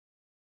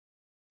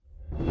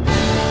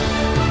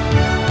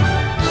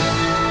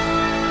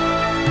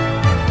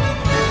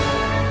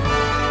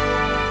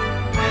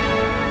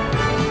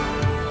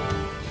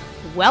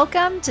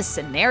Welcome to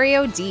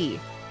Scenario D,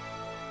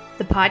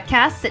 the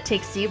podcast that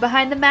takes you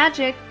behind the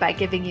magic by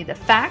giving you the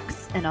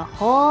facts and a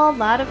whole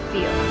lot of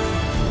feels.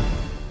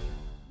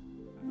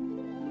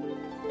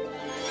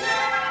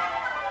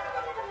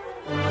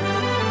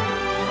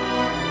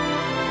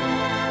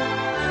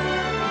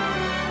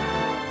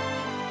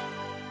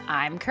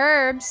 I'm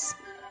Curbs.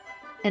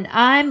 And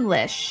I'm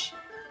Lish.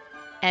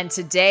 And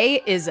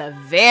today is a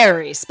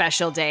very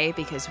special day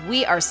because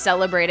we are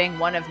celebrating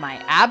one of my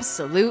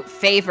absolute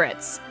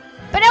favorites,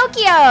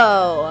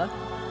 Pinocchio!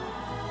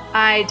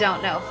 I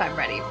don't know if I'm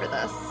ready for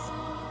this.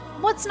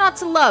 What's not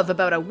to love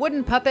about a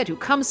wooden puppet who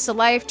comes to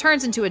life,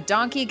 turns into a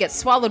donkey, gets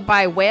swallowed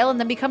by a whale, and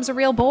then becomes a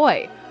real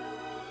boy?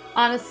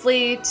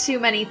 Honestly, too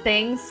many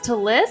things to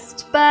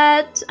list,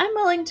 but I'm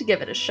willing to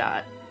give it a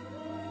shot.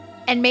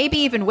 And maybe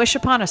even wish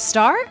upon a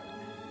star?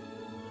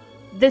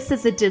 This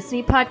is a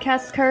Disney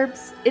podcast,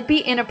 Curbs. It'd be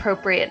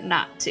inappropriate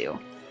not to.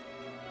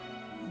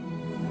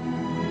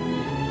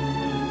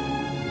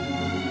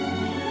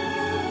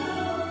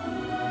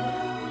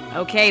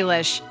 Okay,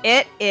 Lish,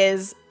 it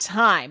is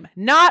time.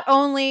 Not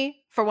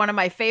only for one of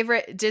my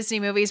favorite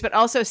Disney movies, but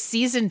also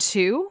season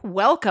 2.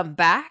 Welcome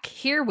back.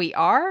 Here we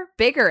are,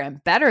 bigger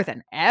and better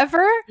than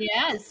ever.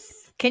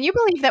 Yes. Can you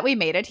believe that we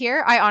made it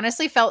here? I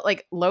honestly felt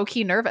like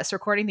low-key nervous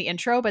recording the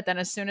intro, but then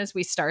as soon as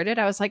we started,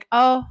 I was like,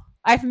 oh,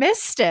 I've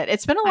missed it.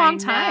 It's been a long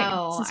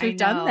time since we've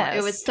done this.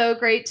 It was so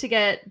great to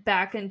get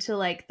back into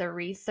like the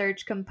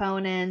research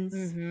components,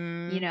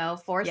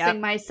 forcing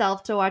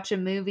myself to watch a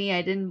movie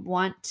I didn't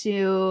want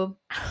to.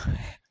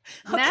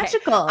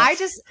 Magical.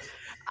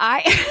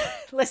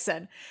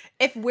 Listen,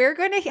 if we're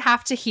going to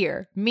have to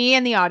hear, me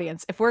and the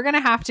audience, if we're going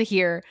to have to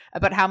hear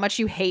about how much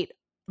you hate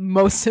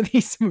most of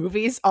these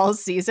movies all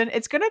season,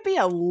 it's going to be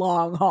a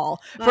long haul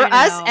for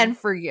us and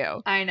for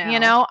you. I know. You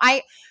know,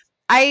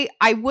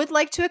 I would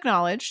like to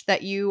acknowledge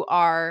that you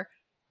are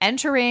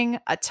entering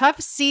a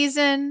tough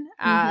season,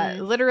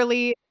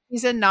 literally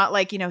season, not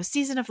like,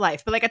 season of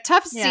life, but like a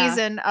tough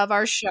season of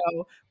our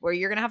show where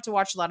you're going to have to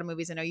watch a lot of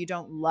movies I know you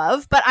don't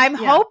love, but I'm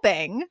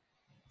hoping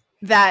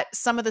that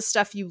some of the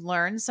stuff you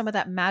learn, some of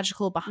that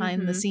magical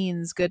behind the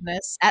scenes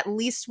goodness, at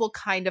least will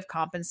kind of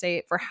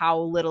compensate for how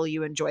little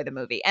you enjoy the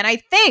movie. And I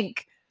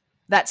think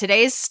that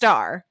today's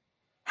star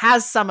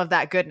has some of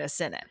that goodness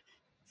in it.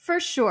 For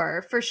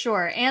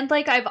sure. And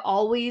like I've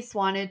always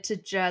wanted to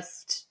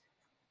just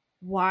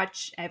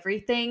watch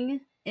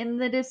everything in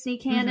the Disney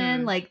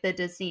canon, like the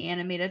Disney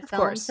animated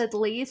films at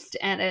least.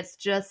 And it's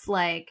just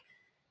like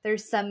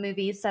there's some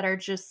movies that are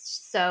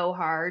just so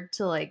hard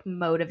to like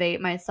motivate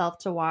myself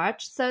to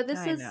watch. So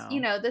this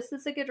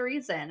is a good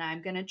reason.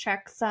 I'm going to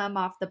check some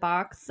off the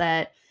box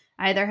that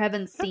I either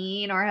haven't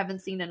seen or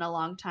haven't seen in a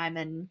long time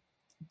and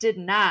did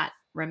not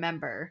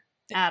remember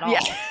at all.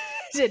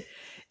 Yeah.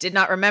 Did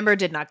not remember,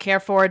 did not care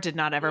for, did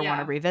not ever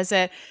want to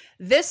revisit.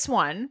 This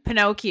one,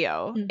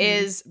 Pinocchio,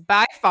 is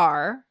by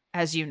far,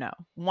 as you know,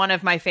 one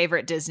of my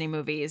favorite Disney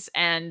movies.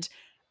 And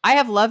I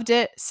have loved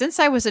it since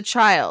I was a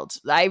child.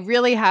 I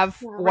really have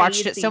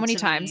watched it so many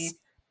times.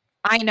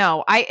 I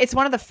know. It's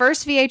one of the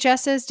first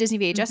VHSs, Disney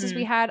VHSs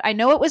we had. I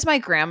know it was my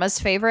grandma's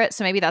favorite,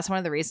 so maybe that's one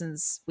of the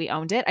reasons we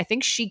owned it. I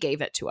think she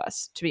gave it to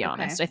us, to be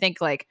honest. I think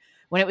like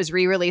when it was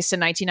re-released in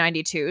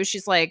 1992,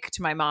 she's like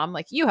to my mom,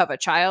 like, you have a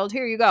child,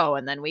 here you go.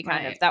 And then we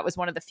that was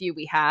one of the few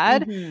we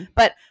had.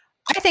 But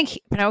I think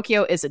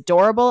Pinocchio is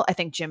adorable. I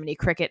think Jiminy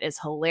Cricket is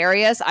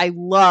hilarious. I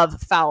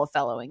love Foul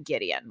Fellow and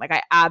Gideon. Like,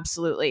 I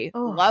absolutely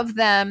love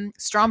them.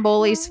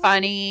 Stromboli's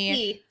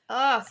funny.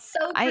 Oh,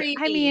 so creepy.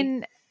 I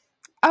mean,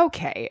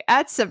 okay,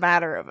 that's a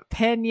matter of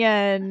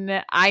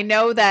opinion. I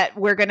know that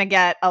we're going to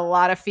get a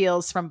lot of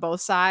feels from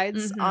both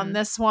sides on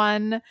this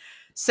one.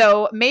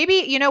 So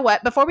maybe, you know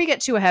what, before we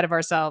get too ahead of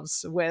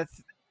ourselves with,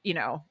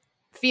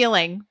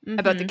 feeling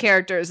about the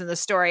characters and the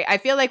story, I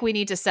feel like we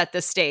need to set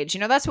the stage.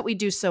 That's what we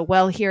do so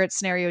well here at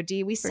Scenario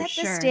D. We set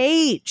the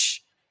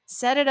stage,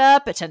 set it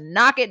up to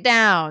knock it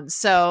down.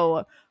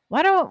 So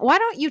why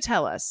don't you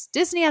tell us,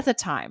 Disney at the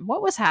time,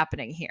 what was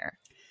happening here?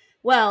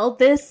 Well,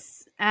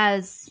 this,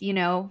 as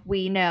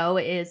we know,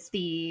 is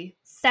the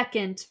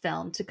second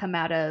film to come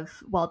out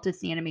of Walt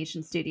Disney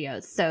Animation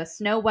Studios. So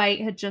Snow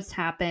White had just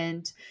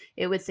happened.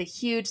 It was a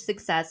huge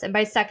success. And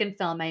by second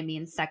film, I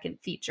mean second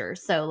feature.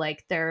 So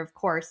like they're of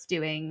course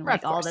doing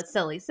like all the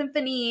silly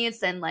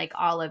symphonies and like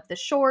all of the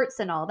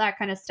shorts and all that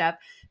kind of stuff.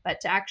 But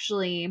to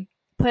actually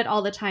put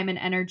all the time and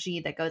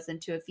energy that goes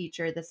into a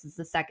feature, this is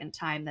the second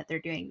time that they're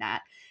doing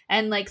that.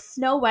 And like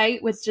Snow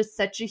White was just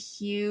such a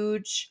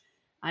huge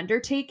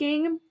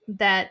undertaking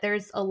that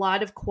there's a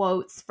lot of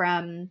quotes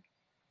from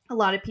a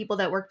lot of people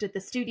that worked at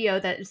the studio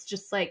that is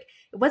just like,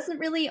 it wasn't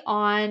really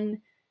on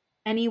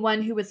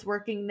anyone who was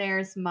working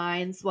there's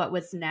minds what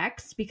was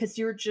next, because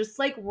you're just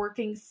like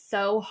working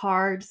so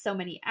hard, so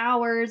many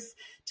hours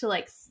to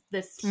like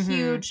this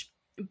huge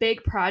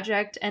big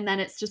project, and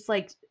then it's just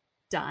like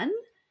done,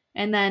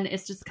 and then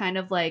it's just kind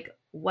of like,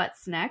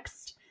 what's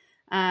next?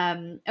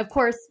 Of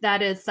course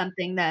that is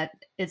something that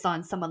is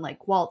on someone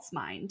like Walt's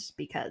mind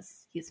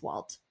because he's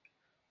Walt.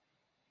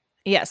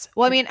 Yes.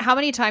 Well, I mean, how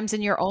many times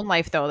in your own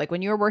life though, like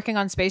when you were working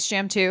on Space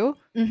Jam 2,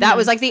 that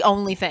was Mm-hmm. like the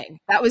only thing.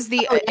 That was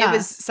Oh it yeah,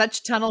 was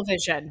such tunnel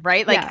vision,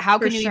 right? Like yeah, how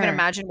for can you even sure.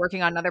 imagine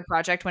working on another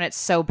project when it's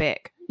so big,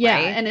 Yeah,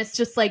 right? and it's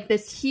just like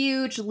this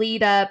huge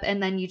lead up,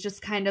 and then you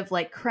just kind of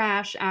like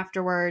crash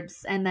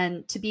afterwards, and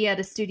then to be at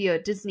a studio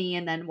at Disney,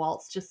 and then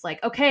Walt's just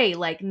like, okay,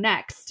 like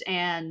next.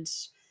 And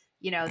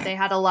they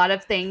had a lot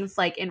of things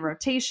like in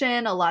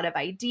rotation, a lot of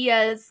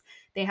ideas.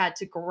 They had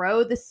to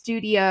grow the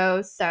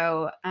studio.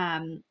 So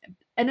an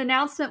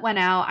announcement went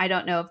out. I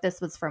don't know if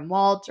this was from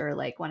Walt or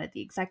like one of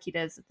the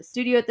executives at the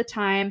studio at the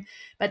time,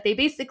 but they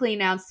basically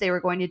announced they were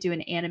going to do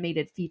an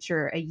animated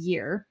feature a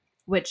year,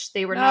 which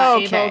they were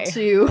not able Okay.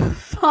 to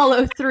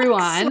follow through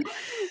on.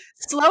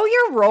 Slow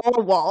your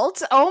roll,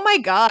 Walt. Oh my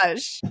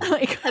gosh.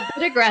 Like A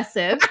bit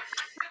aggressive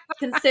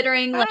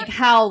considering like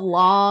how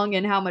long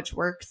and how much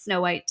work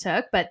Snow White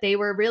took, but they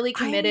were really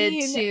committed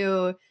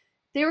to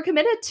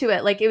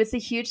it. Like it was a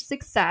huge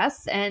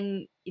success,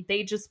 and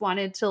they just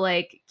wanted to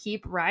like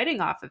keep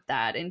riding off of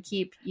that and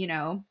keep,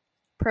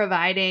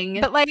 providing.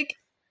 But like,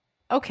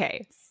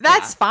 okay,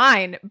 that's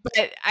fine.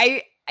 But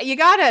you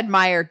gotta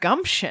admire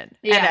gumption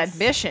and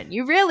admission.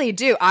 You really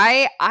do.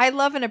 I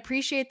love and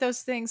appreciate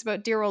those things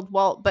about dear old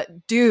Walt.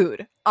 But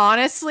dude,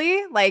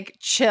 honestly, like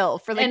chill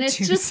for like. And it's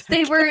 2 just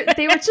seconds.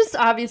 they were just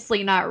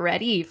obviously not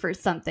ready for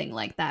something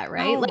like that,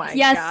 right? Oh like my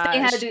yes,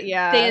 gosh, they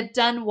had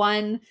done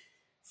one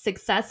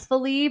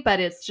successfully, but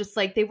it's just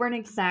like they weren't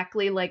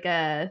exactly like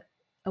a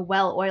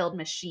well-oiled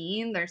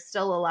machine. There's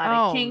still a lot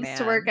of kinks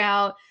to work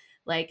out,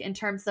 like in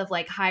terms of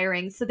like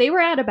hiring. So they were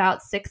at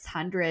about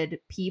 600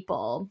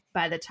 people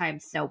by the time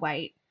Snow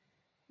White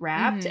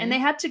wrapped, and they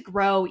had to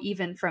grow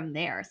even from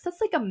there. So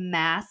it's like a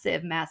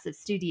massive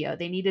studio.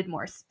 They needed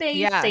more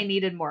space, they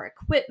needed more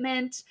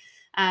equipment.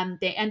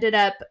 They ended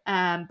up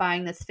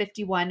buying this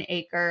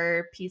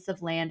 51-acre piece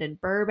of land in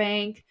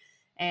Burbank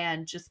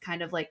and just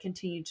kind of like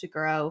continued to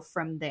grow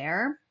from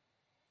there.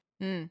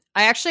 I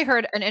actually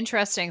heard an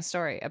interesting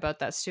story about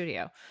that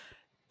studio.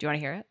 Do you want to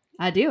hear it?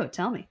 I do.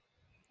 Tell me.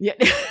 Yeah.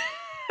 Can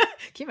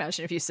you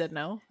imagine if you said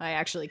no? I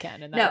actually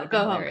can. And that no,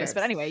 go home.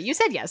 But anyway, you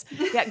said yes.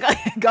 Yeah,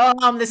 go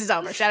home. This is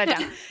over. Shut it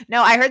down.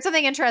 No, I heard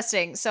something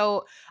interesting.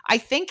 So I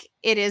think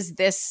it is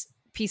this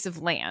piece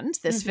of land,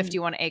 this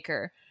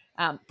 51-acre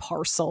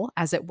parcel,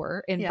 as it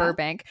were, in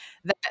Burbank,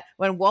 that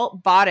when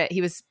Walt bought it,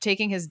 he was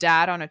taking his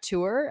dad on a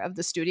tour of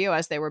the studio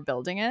as they were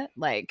building it.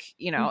 Like,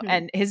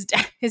 and his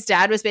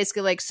dad was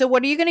basically like, so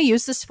what are you going to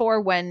use this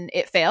for when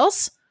it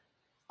fails?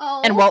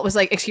 Oh. And Walt was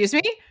like, excuse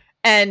me?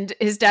 And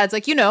his dad's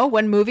like,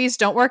 when movies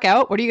don't work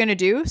out, what are you going to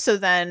do? So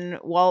then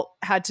Walt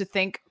had to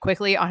think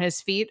quickly on his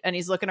feet, and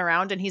he's looking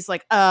around and he's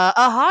like, a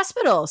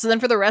hospital. So then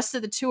for the rest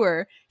of the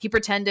tour, he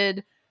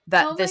pretended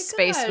that this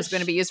space was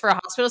going to be used for a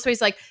hospital. So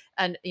he's like,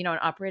 an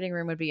operating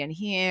room would be in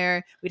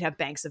here. We'd have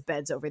banks of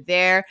beds over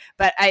there.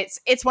 But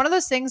it's one of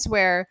those things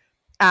where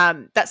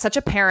that's such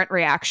a parent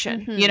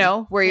reaction,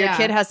 where your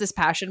kid has this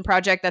passion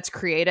project that's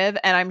creative.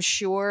 And I'm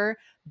sure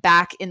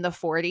back in the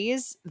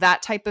 40s,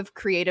 that type of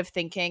creative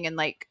thinking and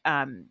like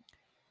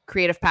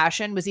creative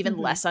passion was even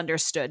less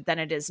understood than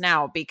it is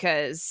now,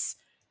 because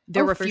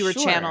there were fewer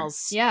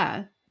channels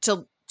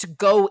to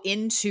go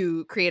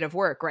into creative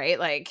work, right?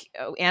 Like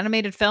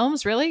animated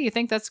films, really? You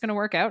think that's going to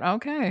work out?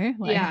 Okay.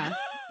 Like,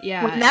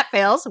 yeah. When that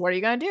fails, what are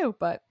you going to do?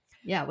 But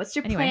yeah, what's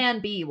your plan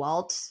B,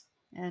 Walt?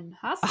 And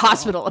hospital. A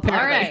hospital,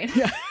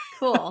 apparently. All right.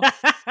 Cool.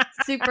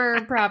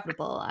 Super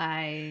profitable.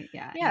 Anyway.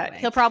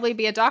 He'll probably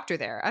be a doctor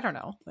there. I don't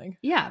know. Like,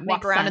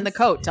 walk around in the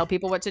coat, tell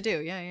people what to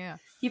do. Yeah.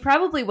 He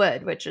probably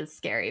would, which is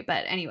scary.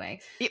 But anyway.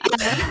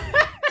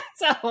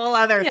 It's a whole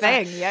other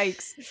thing.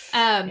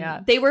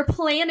 Yikes. They were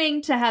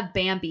planning to have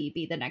Bambi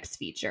be the next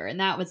feature, and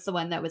that was the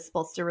one that was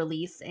supposed to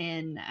release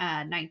in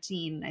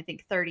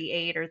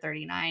 38 or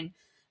 39.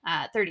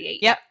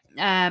 38. Yep.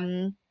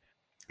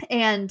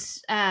 And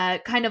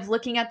kind of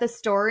looking at the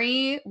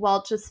story,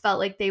 Walt just felt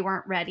like they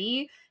weren't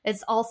ready.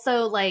 It's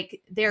also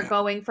like they're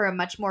going for a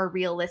much more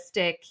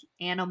realistic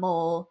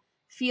animal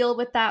feel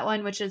with that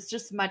one, which is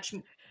just much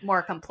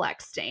more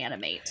complex to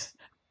animate.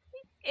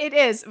 It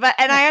is, and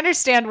I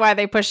understand why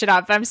they push it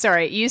off. But I'm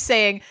sorry, you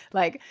saying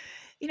like,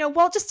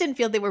 Walt just didn't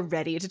feel they were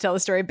ready to tell the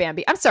story of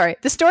Bambi. I'm sorry.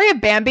 The story of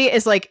Bambi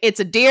is like, it's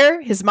a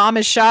deer, his mom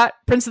is shot,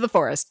 Prince of the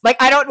Forest.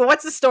 Like, I don't know.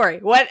 What's the story?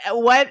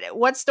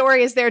 What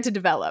story is there to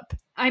develop?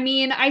 I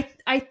mean, I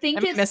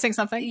think it's missing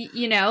something.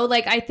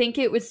 Like I think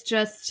it was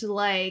just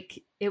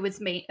like it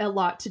was made a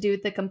lot to do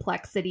with the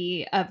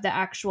complexity of the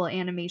actual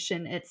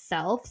animation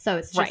itself. So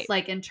it's just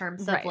like in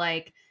terms of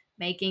like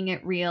making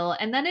it real,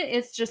 and then it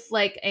is just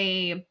like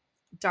a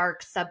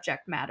dark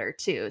subject matter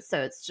too.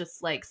 So it's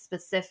just like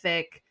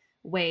specific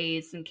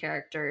ways and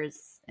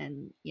characters,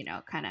 and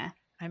kind of.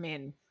 I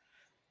mean,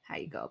 how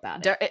you go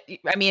about it.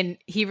 I mean,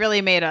 he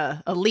really made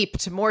a leap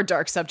to more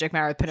dark subject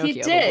matter with Pinocchio.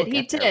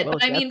 He did.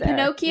 But I mean,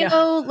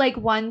 Pinocchio like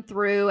won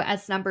through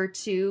as number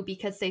 2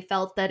 because they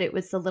felt that it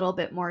was a little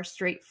bit more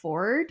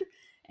straightforward,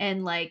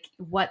 and like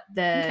what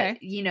the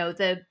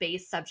the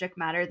base subject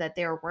matter that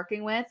they were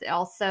working with.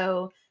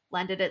 Also,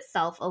 lended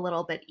itself a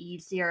little bit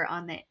easier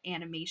on the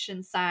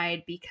animation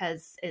side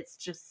because it's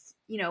just,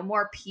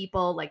 more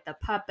people, like the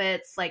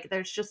puppets, like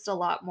there's just a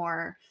lot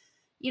more,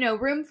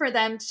 room for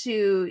them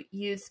to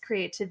use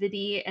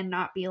creativity and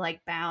not be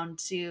like bound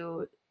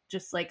to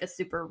just like a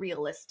super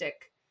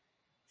realistic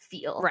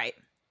feel. Right.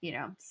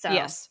 So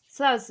yes.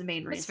 So that was the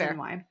main reason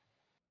why.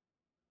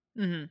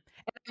 Mm-hmm.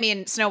 I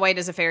mean, Snow White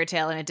is a fairy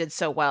tale and it did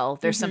so well.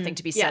 There's something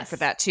to be said for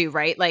that too,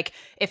 right? Like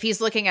if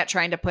he's looking at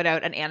trying to put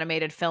out an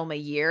animated film a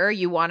year,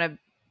 you want to,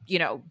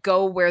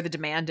 go where the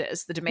demand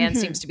is. The demand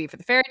seems to be for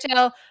the fairy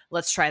tale.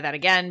 Let's try that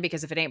again,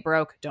 because if it ain't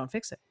broke, don't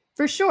fix it.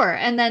 For sure.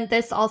 And then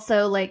this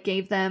also like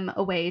gave them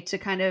a way to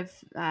kind of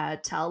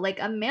tell like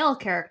a male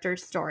character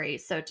story.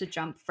 So to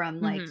jump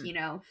from like,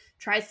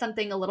 try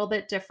something a little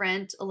bit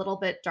different, a little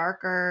bit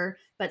darker,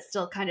 but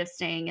still kind of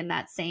staying in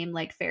that same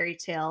like fairy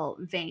tale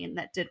vein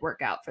that did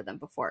work out for them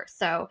before.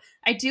 So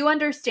I do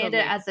understand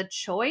it as a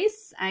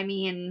choice. I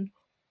mean,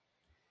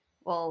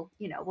 well,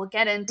 we'll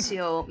get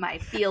into my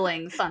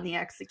feelings on the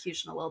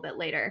execution a little bit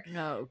later.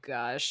 Oh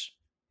gosh.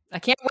 I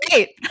can't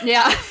wait.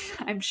 Yeah,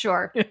 I'm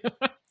sure.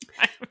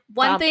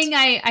 One thing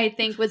I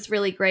think was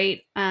really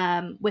great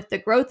with the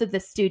growth of the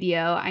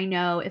studio, I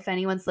know if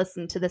anyone's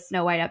listened to the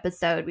Snow White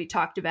episode, we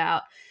talked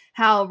about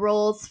how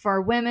roles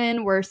for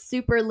women were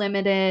super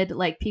limited.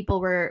 Like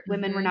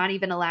women were not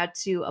even allowed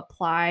to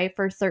apply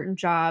for certain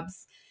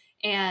jobs.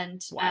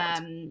 And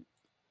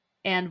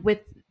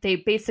they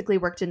basically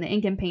worked in the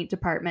ink and paint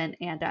department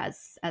and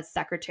as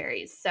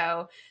secretaries.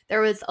 So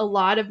there was a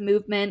lot of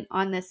movement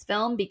on this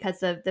film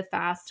because of the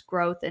fast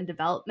growth and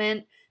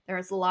development. There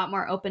was a lot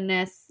more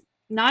openness,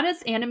 not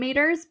as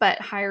animators,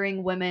 but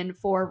hiring women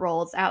for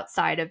roles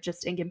outside of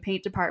just ink and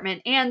paint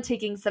department and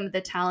taking some of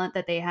the talent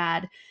that they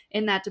had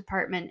in that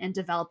department and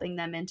developing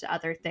them into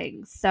other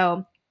things.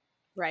 So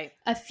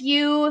a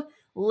few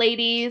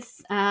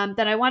ladies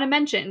that I want to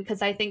mention,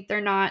 because I think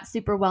they're not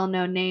super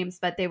well-known names,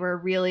 but they were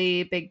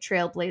really big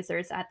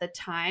trailblazers at the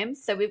time.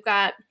 So we've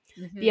got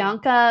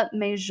Bianca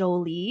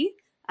Majoli.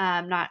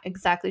 I'm not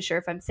exactly sure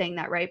if I'm saying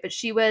that right, but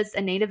she was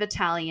a native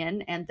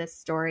Italian, and this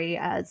story,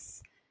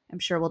 as I'm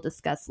sure we'll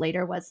discuss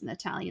later, was an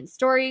Italian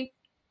story.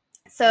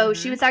 So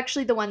she was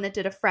actually the one that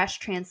did a fresh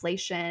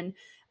translation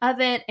of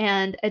it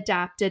and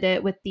adapted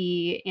it with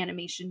the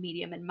animation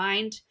medium in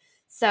mind.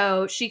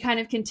 So she kind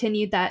of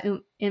continued that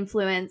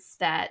influence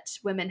that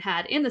women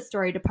had in the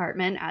story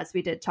department, as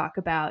we did talk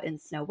about in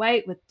Snow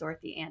White with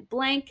Dorothy Ann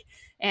Blank,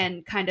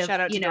 and kind of, shout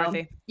out to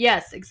Dorothy.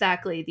 Yes,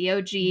 exactly. The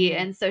OG.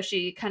 And so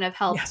she kind of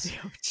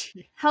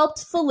helped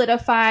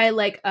solidify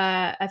like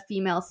a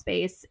female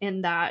space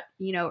in that,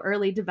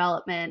 early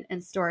development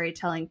and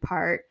storytelling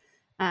part,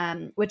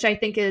 which I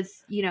think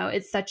is,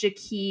 it's such a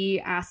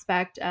key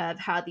aspect of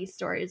how these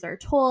stories are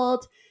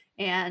told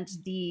and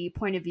the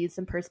point of views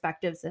and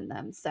perspectives in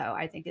them. So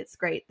I think it's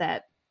great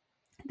that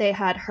they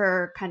had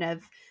her kind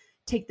of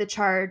take the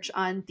charge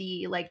on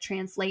the like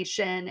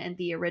translation and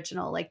the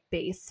original like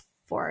base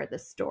for the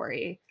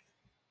story.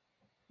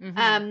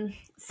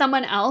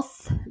 Someone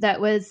else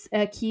that was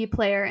a key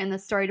player in the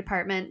story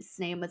department's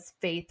name was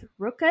Faith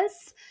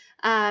Ruckus.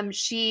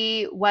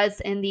 She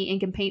was in the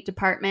ink and paint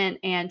department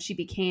and she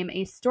became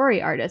a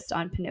story artist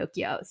on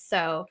Pinocchio.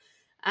 So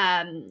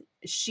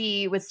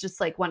she was just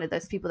like one of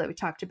those people that we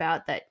talked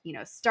about that,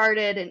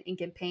 started in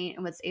ink and paint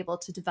and was able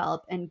to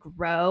develop and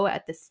grow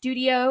at the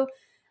studio.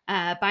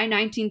 By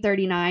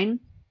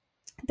 1939,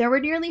 there were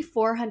nearly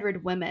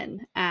 400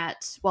 women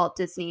at Walt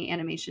Disney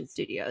Animation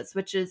Studios,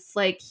 which is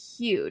like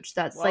huge.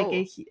 That's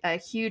like a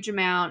huge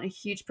amount, a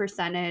huge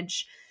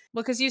percentage.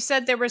 Well, because you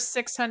said there were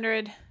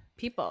 600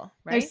 people,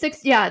 right?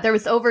 There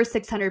was over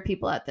 600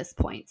 people at this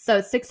point.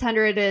 So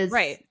 600 is,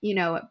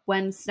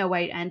 when Snow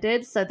White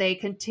ended. So they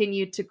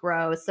continued to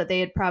grow. So they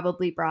had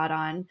probably brought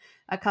on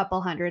a couple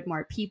hundred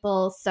more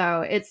people.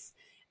 So it's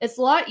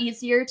a lot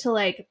easier to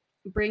like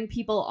bring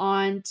people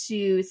on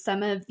to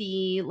some of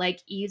the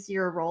like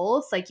easier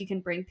roles. Like you can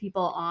bring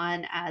people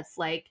on as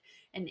like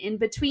an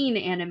in-between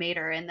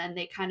animator, and then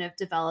they kind of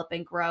develop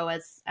and grow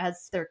as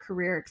their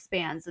career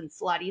expands. And it's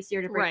a lot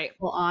easier to bring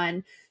people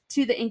on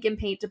to the ink and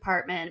paint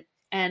department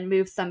and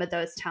move some of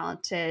those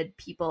talented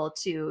people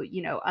to,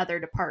 other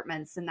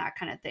departments and that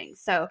kind of thing.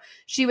 So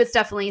she was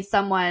definitely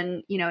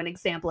someone, an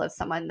example of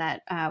someone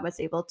that was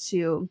able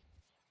to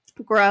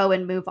grow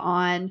and move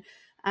on.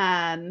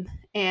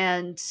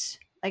 And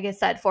like I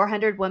said,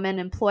 400 women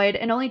employed,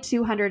 and only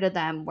 200 of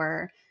them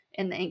were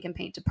in the ink and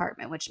paint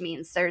department, which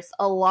means there's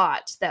a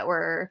lot that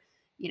were,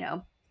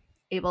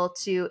 able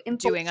to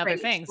doing other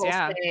things,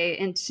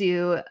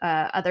 into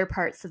other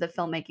parts of the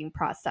filmmaking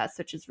process,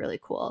 which is really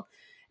cool.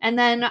 And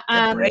then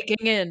they're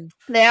breaking in.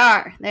 They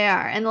are.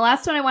 And the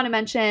last one I want to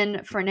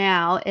mention for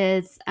now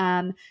is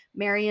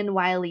Marion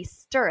Wiley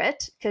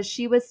Sturrett, because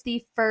she was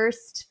the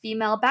first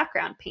female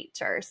background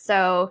painter.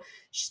 So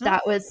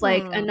that was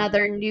like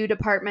another new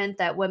department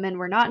that women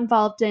were not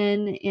involved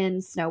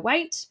in Snow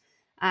White.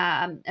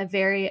 A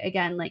very,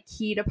 again, like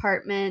key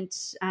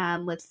department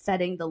with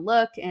setting the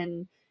look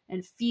and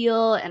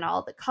feel and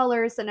all the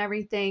colors and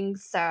everything.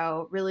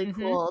 So really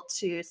cool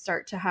to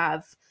start to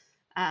have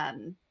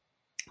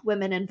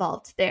women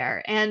involved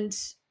there. And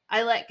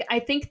I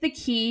think the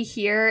key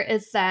here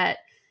is that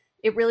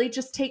it really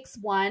just takes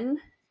one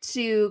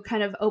to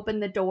kind of open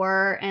the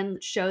door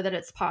and show that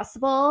it's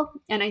possible.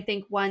 And I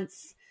think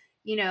once,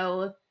 you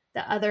know,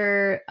 the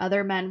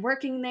other men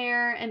working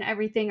there and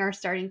everything are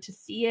starting to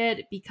see it,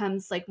 it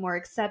becomes like more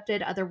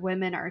accepted. Other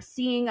women are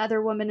seeing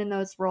other women in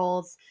those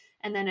roles,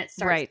 and then it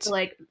starts to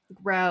like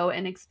grow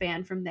and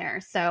expand from there.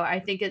 So I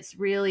think it's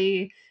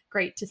really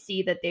great to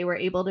see that they were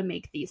able to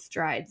make these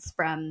strides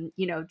from,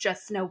 you know,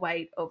 just Snow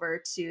White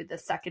over to the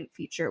second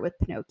feature with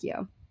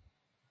Pinocchio.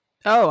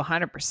 Oh,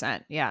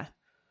 100%. Yeah.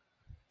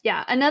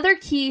 Yeah. Another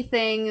key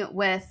thing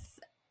with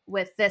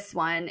this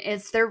one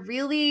is they're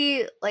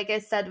really, like I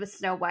said with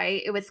Snow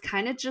White, it was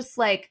kind of just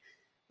like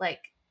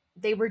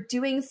they were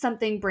doing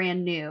something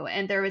brand new,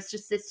 and there was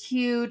just this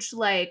huge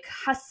like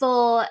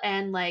hustle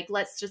and like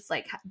let's just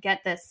like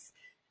get this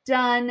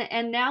done.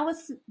 And now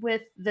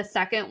with the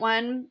second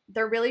one,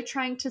 they're really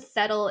trying to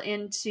settle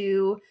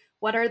into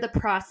what are the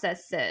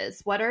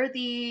processes, what are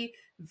the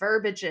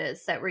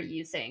verbiages that we're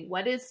using,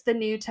 what is the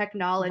new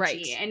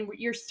technology, and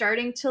you're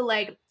starting to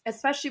like,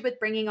 especially with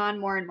bringing on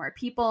more and more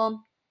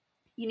people,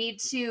 you need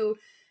to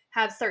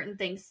have certain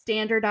things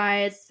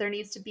standardized. There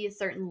needs to be a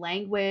certain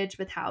language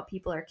with how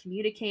people are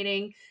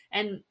communicating.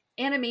 And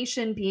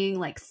animation being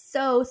like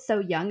so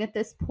young at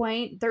this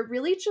point, they're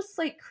really just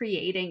like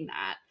creating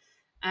that,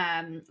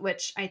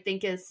 which I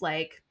think is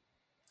like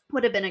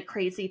would have been a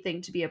crazy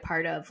thing to be a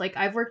part of. Like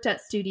I've worked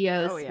at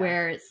studios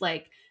where it's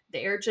like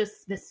they're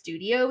just, the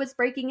studio is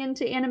breaking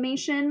into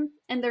animation,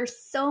 and there's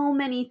so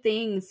many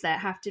things that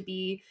have to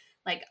be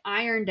like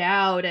ironed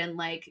out and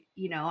like,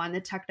 you know, on the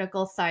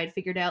technical side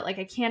figured out. Like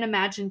I can't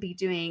imagine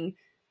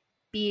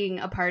being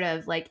a part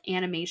of like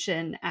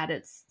animation at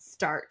its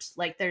start.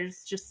 Like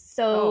there's just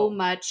so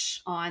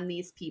much on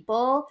these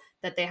people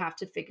that they have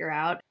to figure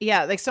out.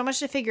 Yeah, like so much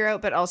to figure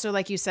out, but also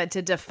like you said,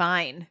 to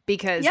define,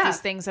 because these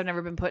things have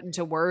never been put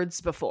into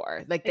words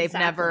before. Like they've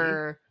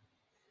never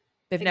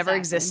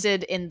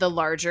existed in the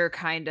larger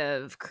kind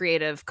of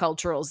creative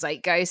cultural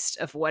zeitgeist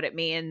of what it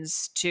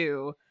means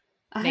to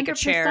 100%. Make a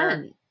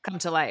chair come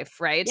to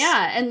life, right?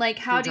 Yeah, and like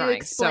how do you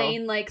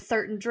explain like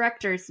certain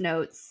director's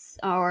notes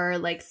or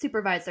like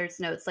supervisor's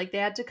notes? Like they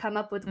had to come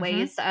up with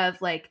ways of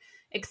like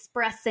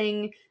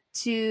expressing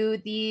to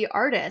the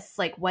artists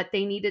like what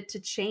they needed to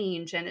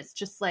change, and it's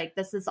just like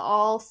this is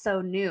all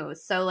so new.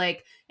 So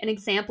like an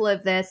example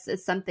of this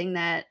is something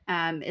that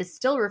is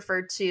still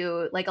referred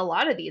to, like a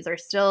lot of these are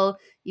still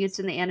used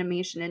in the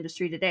animation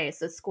industry today,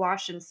 so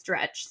squash and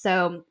stretch.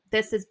 So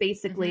this is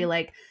basically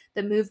like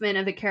the movement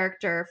of a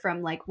character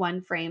from like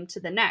one frame to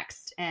the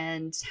next,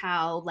 and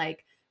how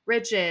like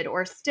rigid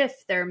or stiff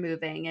they're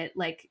moving. It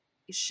like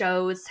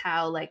shows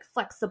how like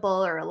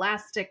flexible or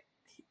elastic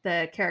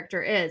the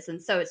character is.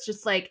 And so it's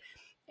just like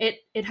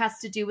it has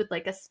to do with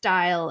like a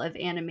style of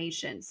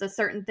animation. So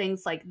certain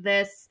things like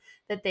this,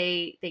 that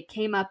they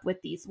came up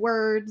with these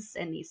words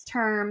and these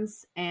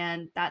terms,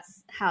 and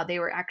that's how they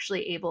were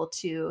actually able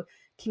to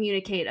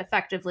communicate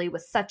effectively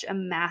with such a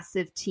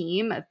massive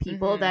team of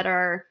people that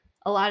are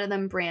a lot of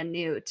them brand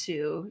new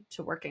to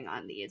working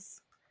on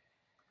these.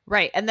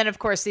 Right. And then, of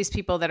course, these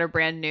people that are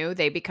brand new,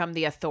 they become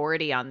the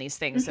authority on these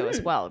things though, as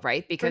well,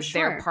 right? Because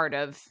they're part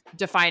of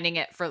defining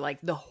it for like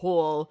the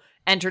whole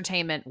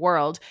entertainment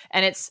world.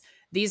 And it's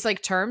these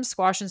like terms,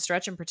 squash and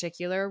stretch in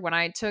particular. When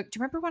I took, do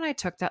you remember when I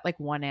took that like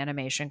one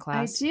animation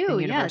class in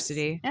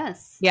university?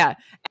 Yes. Yeah.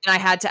 And I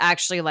had to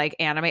actually like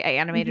animate. I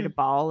animated a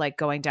ball like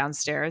going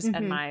downstairs,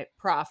 and my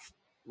prof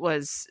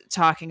was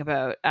talking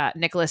about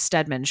Nicholas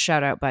Stedman.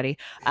 Shout out, buddy.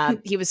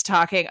 He was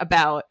talking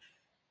about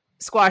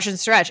squash and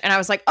stretch, and I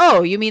was like,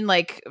 oh, you mean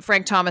like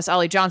Frank Thomas,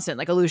 Ollie Johnston,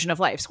 like Illusion of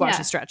Life, squash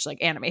and stretch,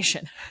 like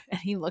animation.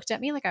 And he looked at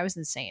me like I was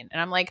insane,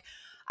 and I'm like,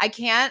 I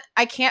can't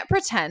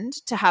pretend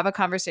to have a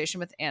conversation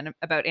with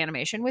about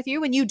animation with you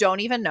when you don't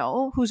even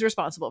know who's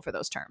responsible for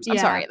those terms. I'm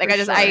sorry, like I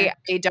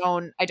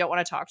don't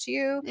want to talk to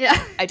you.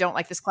 Yeah, I don't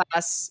like this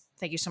class.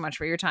 Thank you so much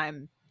for your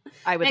time.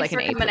 I would Thanks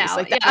like an A, please.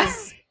 Like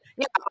that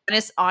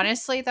was,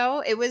 honestly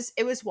though, it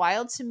was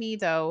wild to me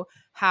though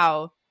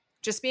how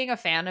just being a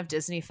fan of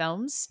Disney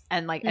films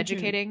and like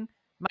educating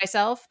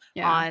myself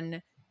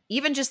on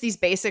even just these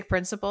basic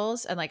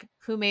principles and like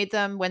who made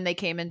them, when they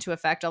came into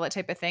effect, all that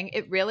type of thing.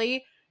 It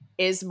really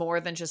is more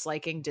than just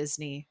liking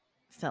Disney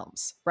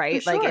films,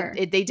 right? Like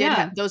they did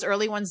have, those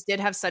early ones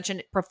did have such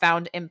a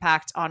profound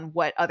impact on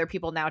what other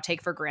people now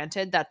take for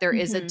granted, that there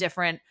is a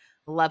different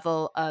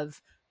level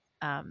of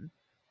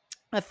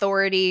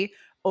authority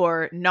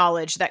or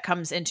knowledge that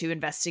comes into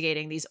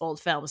investigating these old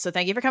films. So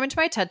thank you for coming to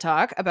my TED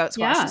Talk about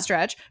Squash and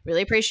Stretch.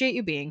 Really appreciate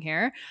you being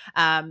here.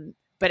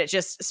 But it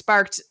just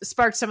sparked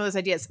some of those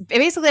ideas.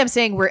 Basically, I'm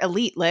saying we're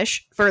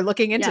elite-ish for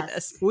looking into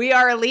this. We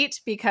are elite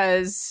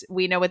because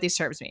we know what these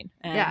terms mean.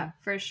 Yeah,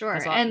 for sure.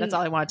 That's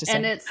all I wanted to say.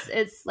 And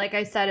it's like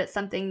I said, it's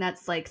something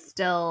that's like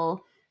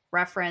still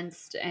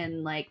referenced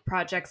in like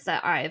projects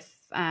that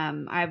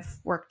I've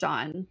worked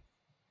on,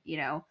 you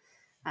know.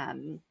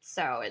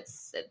 So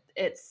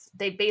it's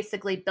they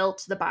basically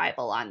built the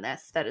Bible on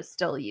this that is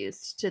still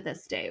used to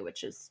this day,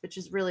 which is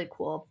really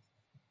cool.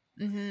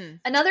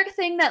 Another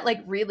thing that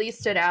like really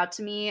stood out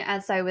to me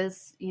as I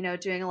was,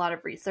 doing a lot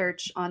of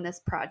research on this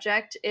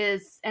project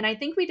is, and I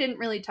think we didn't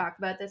really talk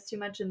about this too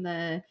much in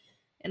the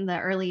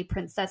early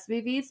princess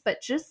movies,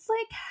 but just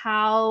like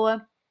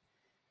how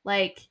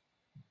like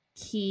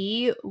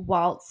key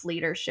Walt's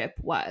leadership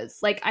was.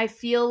 Like I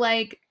feel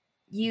like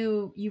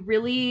you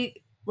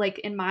really, like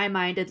in my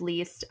mind at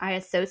least, I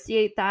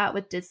associate that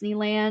with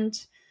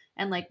Disneyland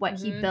and like what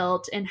he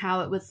built and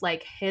how it was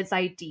like his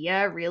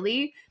idea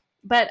really.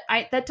 But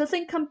that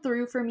doesn't come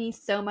through for me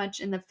so much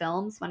in the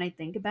films when I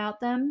think about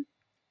them.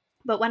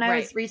 But when I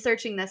was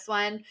researching this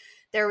one,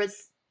 there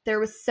was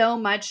so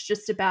much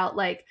just about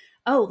like,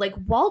 oh, like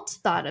Walt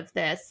thought of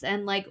this,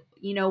 and like,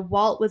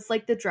 Walt was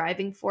like the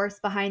driving force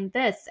behind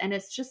this. And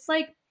it's just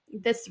like,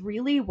 this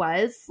really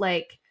was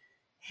like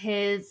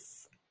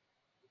his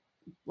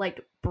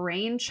like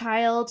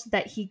brainchild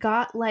that he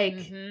got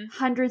like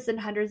hundreds and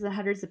hundreds and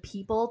hundreds of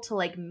people to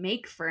like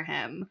make for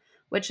him,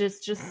 which is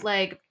just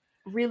like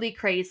really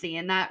crazy.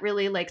 And that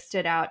really like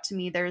stood out to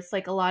me. There's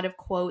like a lot of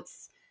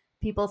quotes,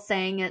 people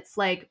saying it's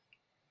like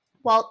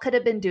Walt could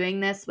have been doing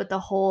this with a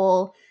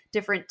whole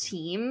different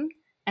team,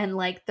 and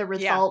like the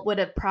result would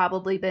have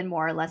probably been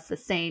more or less the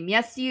same.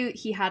 Yes,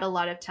 he had a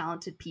lot of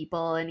talented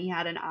people and he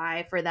had an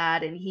eye for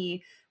that, and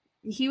he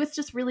was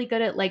just really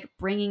good at like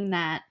bringing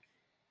that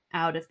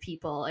out of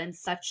people, and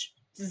such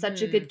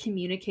a good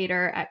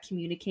communicator at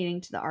communicating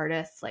to the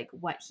artists like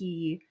what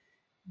he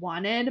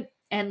wanted,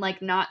 and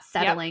like not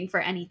settling for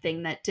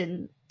anything that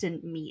didn't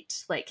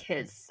meet like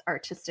his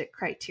artistic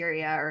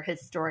criteria or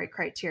his story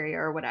criteria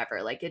or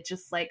whatever. Like it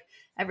just like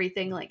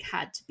everything like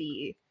had to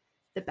be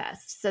the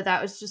best. So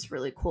that was just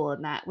really cool,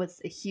 and that was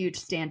a huge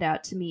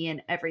standout to me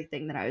in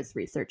everything that I was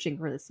researching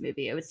for this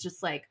movie. It was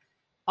just like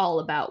all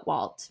about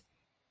Walt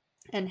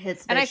and his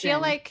vision. And I feel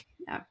like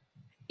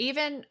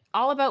even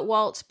all about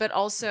Walt, but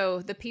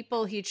also the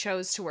people he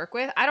chose to work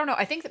with. I don't know.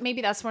 I think that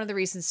maybe that's one of the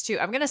reasons too.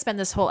 I'm going to spend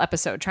this whole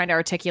episode trying to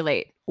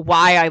articulate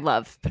why I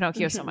love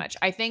Pinocchio so much.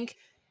 I think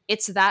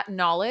it's that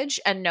knowledge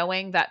and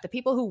knowing that the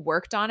people who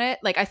worked on it,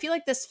 like I feel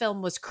like this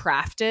film was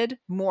crafted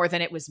more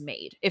than it was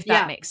made, if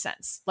that makes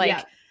sense.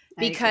 Like,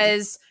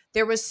 because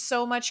there was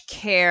so much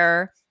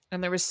care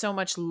and there was so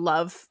much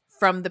love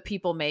from the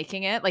people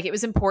making it. Like it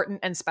was important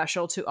and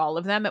special to all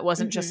of them. It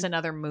wasn't just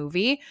another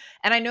movie.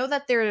 And I know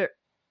that there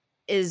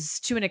is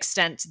to an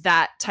extent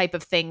that type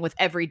of thing with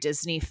every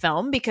Disney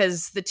film,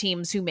 because the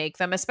teams who make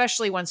them,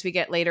 especially once we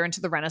get later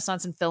into the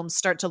Renaissance and films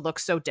start to look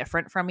so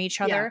different from each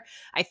other.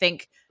 I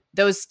think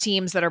those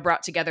teams that are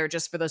brought together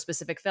just for those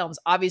specific films,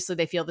 obviously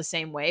they feel the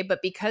same way.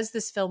 But because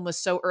this film was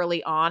so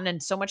early on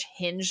and so much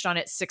hinged on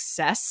its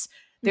success,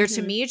 there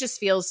to me, it just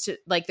feels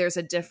like there's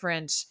a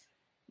different,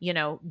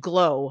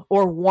 glow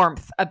or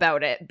warmth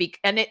about it.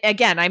 And it,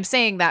 again, I'm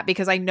saying that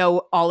because I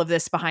know all of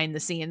this behind the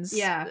scenes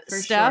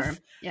stuff. Sure.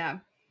 Yeah.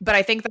 But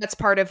I think that's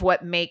part of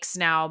what makes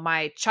now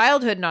my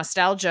childhood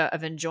nostalgia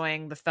of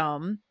enjoying the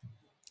film.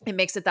 It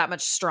makes it that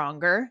much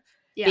stronger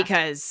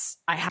because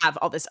I have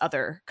all this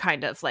other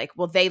kind of like,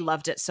 well, they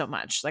loved it so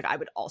much. Like I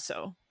would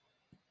also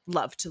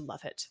love to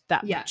love it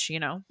that much,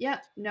 Yeah.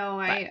 No,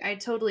 I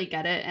totally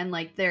get it. And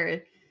like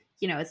there,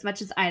 as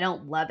much as I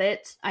don't love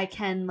it, I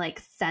can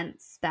like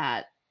sense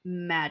that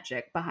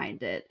magic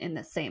behind it in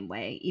the same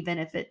way, even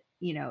if it,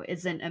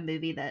 isn't a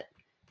movie that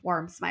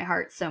warms my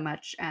heart so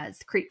much as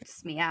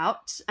creeps me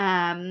out.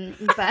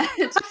 But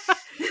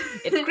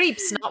it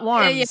creeps, not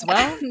warms.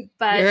 Well,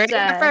 but you heard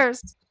it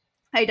first.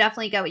 I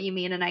definitely get what you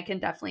mean, and I can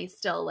definitely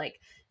still like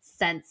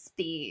sense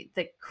the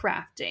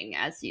crafting,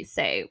 as you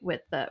say,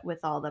 with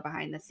all the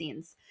behind the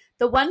scenes.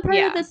 The one part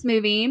of this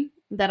movie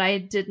that I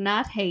did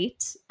not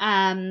hate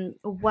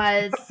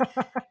was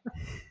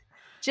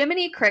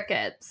Jiminy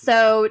Cricket.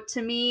 So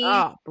to me,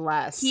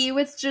 he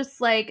was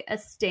just like a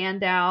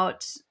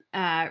standout,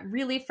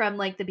 really from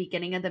like the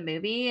beginning of the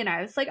movie, and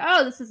I was like,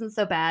 oh, this isn't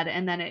so bad,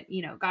 and then it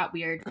got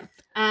weird.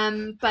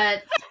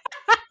 But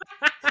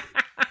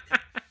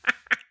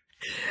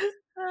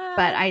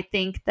I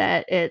think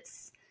that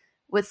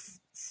was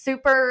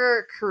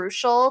super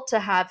crucial to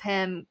have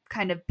him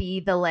kind of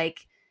be the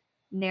like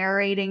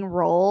narrating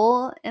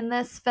role in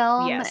this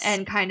film,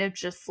 and kind of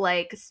just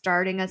like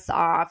starting us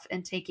off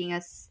and taking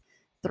us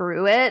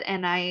through it.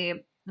 And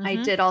I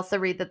did also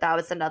read that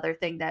was another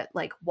thing that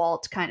like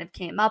Walt kind of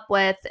came up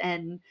with,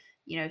 and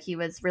he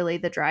was really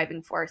the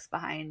driving force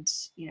behind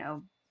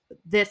the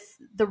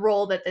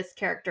role that this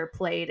character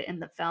played in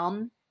the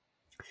film.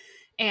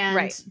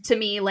 And to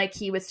me, like,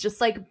 he was just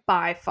like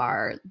by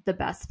far the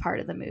best part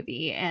of the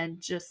movie,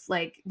 and just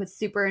like was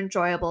super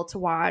enjoyable to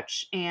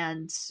watch.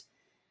 And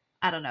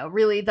I don't know,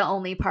 really the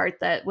only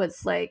part that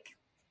was like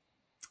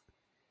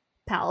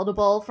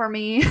palatable for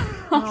me.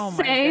 Oh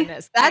my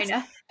goodness.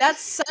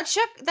 That's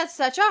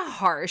such a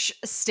harsh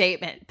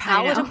statement.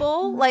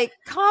 Palatable? Like,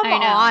 come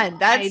on.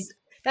 That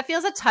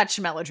feels a touch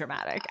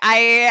melodramatic.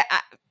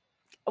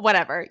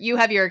 Whatever. You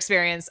have your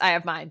experience. I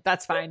have mine.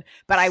 That's fine.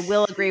 But I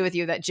will agree with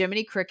you that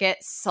Jiminy Cricket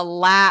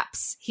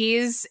slaps.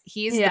 He's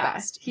the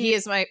best. He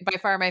is by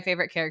far my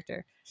favorite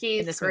character.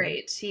 He's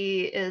great. Movie.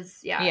 He is,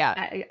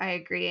 yeah. I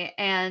agree.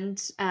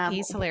 And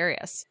he's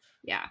hilarious.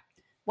 Yeah.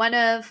 One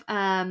of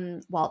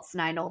Walt's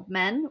 9 old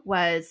men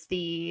was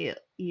the,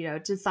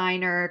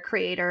 designer,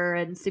 creator,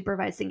 and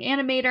supervising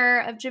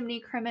animator of Jiminy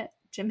Cricket.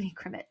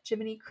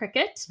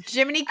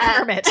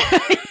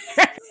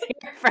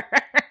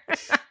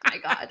 My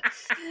God.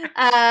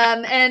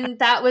 And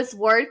that was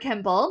Ward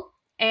Kimball.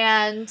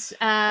 And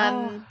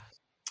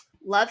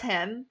love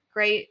him.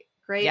 Great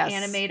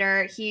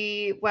animator.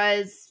 He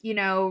was,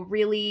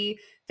 really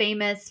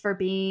famous for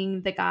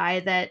being the guy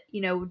that,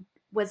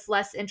 was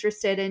less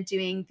interested in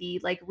doing the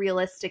like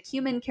realistic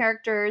human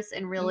characters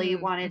and really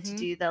wanted to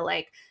do the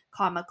like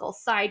comical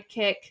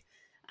sidekick.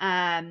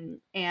 And,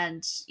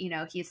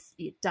 he's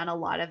done a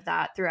lot of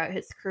that throughout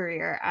his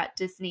career at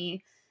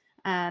Disney.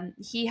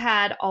 He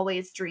had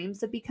always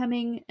dreams of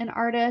becoming an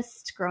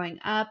artist growing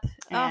up.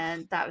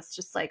 And that was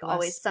just like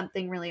always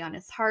something really on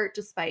his heart,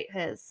 despite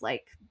his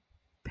like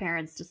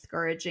parents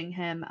discouraging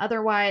him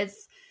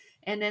otherwise.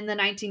 And in the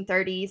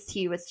 1930s,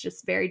 he was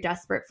just very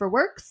desperate for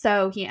work.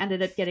 So he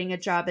ended up getting a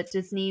job at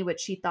Disney,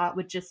 which he thought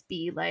would just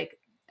be like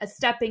a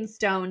stepping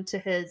stone to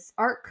his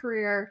art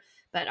career.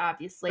 But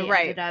obviously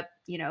ended up,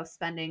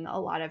 spending a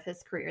lot of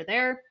his career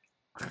there.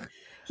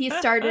 He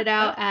started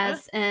out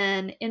as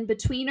an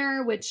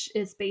in-betweener, which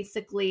is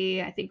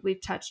basically, I think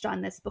we've touched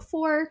on this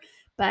before,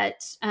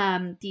 but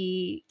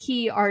the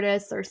key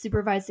artists or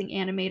supervising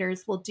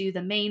animators will do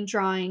the main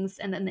drawings,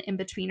 and then the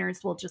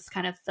in-betweeners will just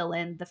kind of fill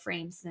in the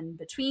frames in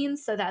between.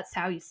 So that's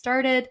how he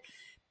started.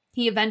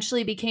 He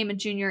eventually became a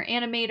junior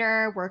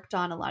animator, worked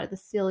on a lot of the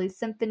Silly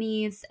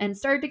Symphonies, and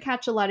started to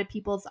catch a lot of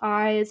people's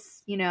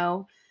eyes,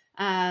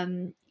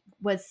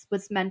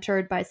 was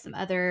mentored by some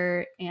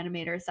other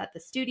animators at the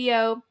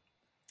studio.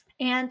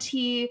 And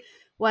he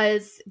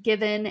was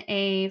given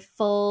a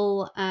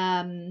full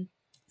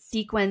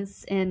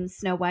sequence in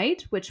Snow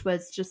White, which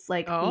was just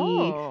like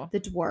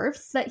the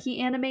dwarfs that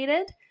he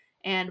animated.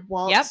 And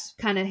Walt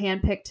kind of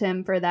handpicked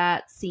him for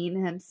that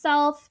scene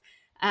himself.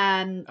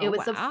 It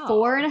was a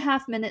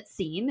 4.5 minute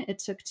scene. It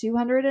took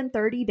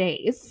 230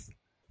 days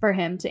for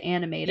him to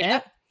animate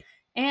it.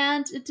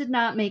 And it did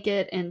not make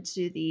it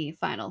into the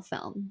final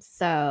film.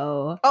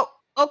 So...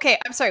 Okay,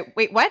 I'm sorry.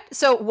 Wait, what?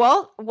 So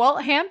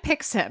Walt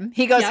handpicks him.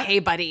 He goes, "Hey,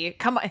 buddy,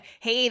 come on.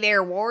 Hey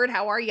there, Ward.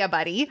 How are you,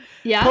 buddy?"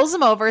 Yeah. Pulls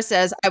him over,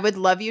 says, "I would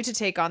love you to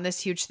take on this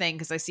huge thing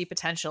because I see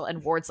potential."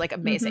 And Ward's like,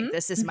 "Amazing.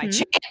 This is my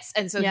chance."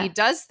 And so he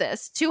does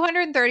this.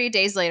 230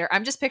 days later,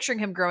 I'm just picturing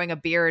him growing a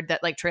beard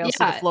that like trails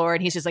to the floor.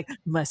 And he's just like,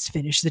 "Must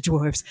finish the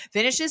dwarves."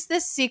 Finishes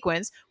this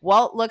sequence.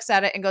 Walt looks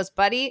at it and goes,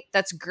 "Buddy,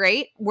 that's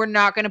great. We're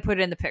not going to put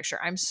it in the picture.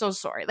 I'm so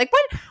sorry." Like,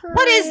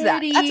 what is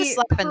that? That's a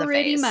slap in the face.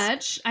 Pretty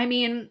much. I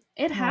mean...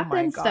 It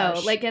happens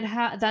though. Like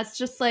that's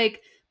just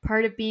like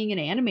part of being an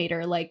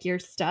animator. Like your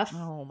stuff.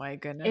 Oh my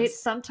goodness. It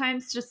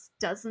sometimes just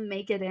doesn't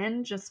make it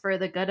in just for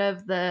the good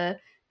of the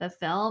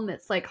film.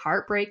 It's like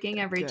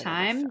heartbreaking every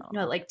time.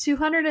 No, like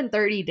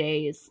 230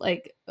 days.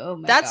 Like, oh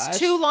my gosh. That's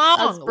too long.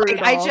 That's brutal.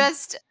 Like, I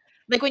just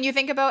like when you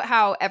think about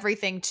how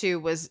everything too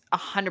was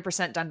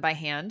 100% done by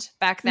hand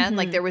back then,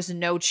 like there was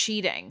no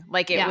cheating.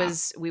 Like it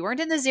was, we weren't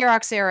in the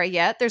Xerox era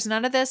yet. There's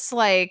none of this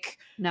like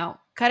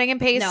cutting and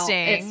pasting. No,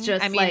 it's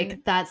just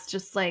like that's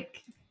just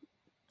like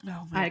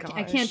oh my gosh.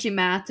 I can't do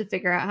math to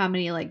figure out how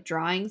many like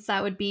drawings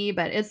that would be,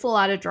 but it's a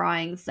lot of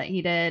drawings that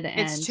he did, and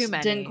it's too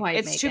many. Didn't quite.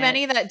 It's too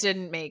many that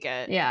didn't make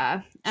it.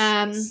 Yeah.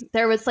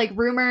 There was like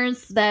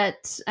rumors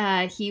that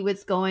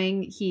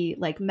he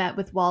like met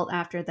with Walt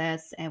after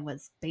this and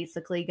was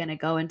basically going to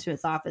go into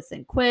his office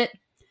and quit.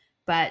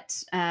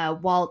 But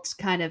Walt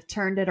kind of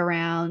turned it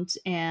around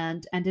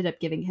and ended up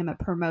giving him a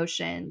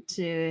promotion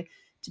to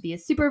be a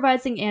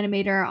supervising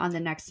animator on the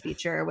next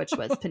feature, which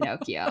was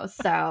Pinocchio.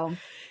 So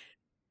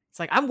it's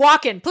like, I'm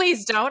walking.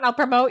 Please don't. I'll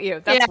promote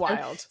you. That's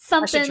wild.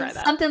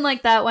 Something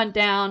like that went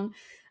down.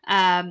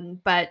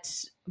 But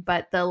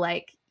the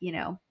like,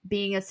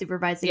 being a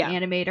supervising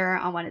animator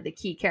on one of the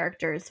key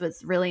characters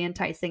was really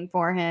enticing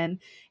for him.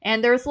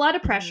 And there was a lot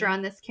of pressure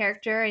on this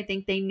character. I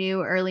think they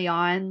knew early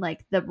on,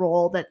 like the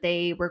role that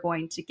they were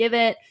going to give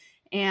it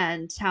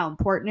and how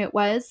important it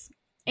was.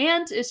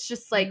 And it's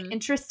just like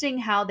interesting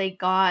how they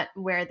got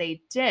where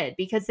they did,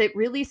 because it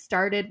really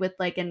started with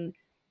like an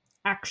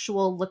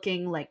actual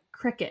looking like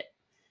cricket.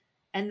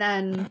 And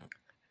then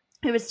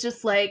it was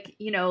just like,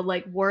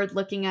 like Ward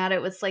looking at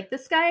it was like,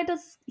 this guy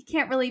he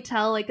can't really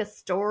tell like a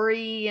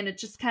story. And it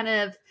just kind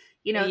of,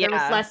 there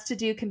was less to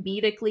do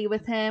comedically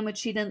with him,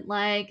 which he didn't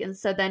like. And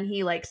so then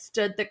he like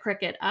stood the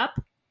cricket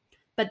up.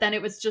 But then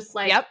it was just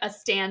like a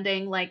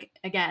standing, like,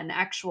 again,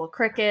 actual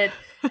cricket.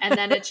 And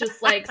then it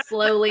just like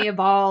slowly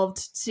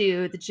evolved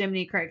to the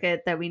Jiminy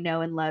Cricket that we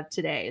know and love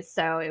today.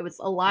 So it was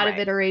a lot of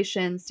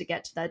iterations to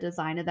get to the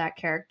design of that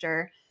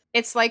character.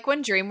 It's like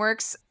when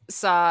DreamWorks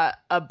saw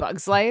A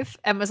Bug's Life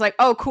and was like,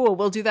 oh, cool,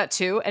 we'll do that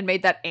too. And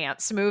made that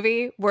ants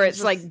movie where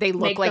it's like they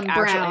look like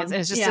actual ants. And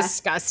it's just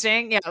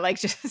disgusting. Yeah, like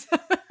just...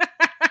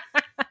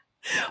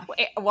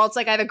 Walt's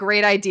like, I have a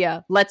great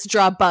idea. Let's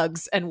draw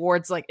bugs. And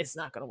Ward's like, it's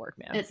not going to work,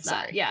 man. It's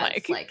Sorry. not. Yeah.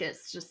 Like,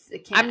 it's just,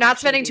 it can't. I'm not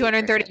spending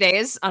 230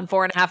 days on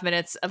 4.5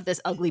 minutes of this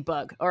ugly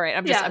bug. All right.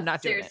 I'm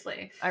not doing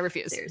it. I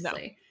refuse. Seriously.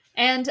 No.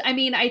 And I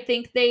mean, I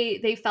think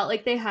they felt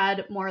like they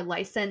had more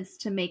license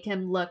to make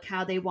him look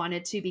how they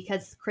wanted to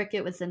because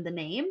cricket was in the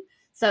name.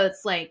 So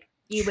it's like,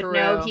 you would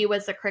know he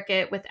was a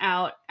cricket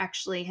without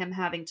actually him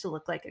having to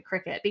look like a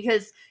cricket.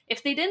 Because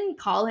if they didn't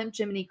call him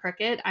Jiminy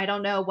Cricket, I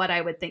don't know what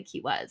I would think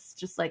he was.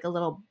 Just like a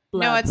little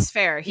blub. No, it's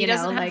fair. He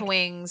doesn't have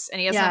wings and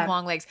he doesn't have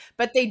long legs.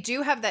 But they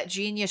do have that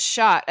genius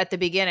shot at the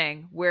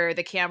beginning where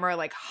the camera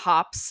like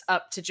hops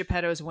up to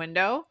Geppetto's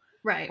window.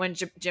 Right. When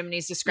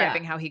Jiminy's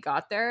describing how he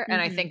got there. And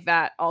I think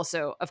that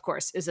also, of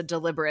course, is a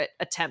deliberate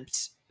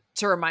attempt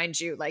to remind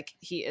you, like,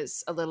 he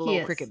is a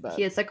little cricket bug.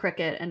 He is a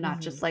cricket and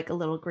not just like a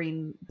little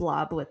green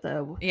blob with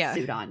a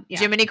suit on. Yeah.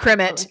 Jiminy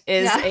Cricket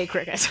is a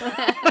cricket.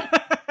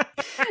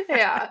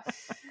 Yeah,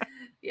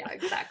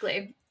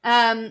 exactly.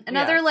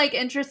 Another like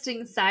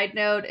interesting side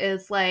note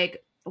is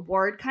like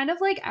Ward kind of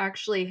like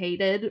actually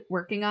hated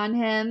working on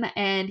him,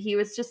 and he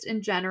was just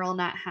in general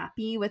not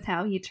happy with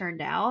how he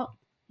turned out.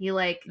 He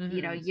like,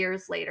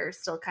 years later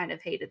still kind of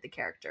hated the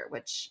character,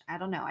 which I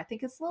don't know. I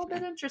think it's a little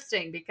bit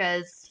interesting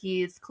because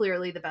he's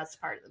clearly the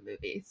best part of the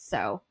movie.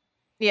 So,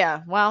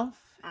 yeah, well,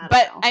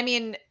 I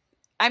mean,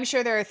 I'm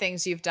sure there are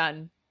things you've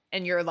done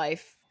in your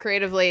life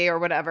creatively or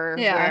whatever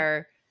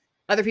where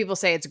other people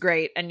say it's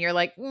great and you're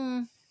like,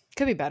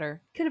 could be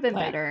better. Could have been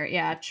better.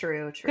 Yeah,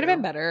 true. Could have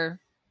been better.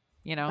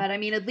 But I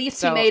mean, at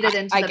least he made it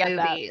into the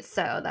movie. That.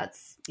 So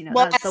that's,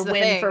 that's the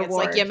win for Ward. It's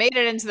like you made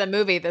it into the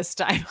movie this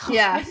time.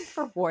 Yeah.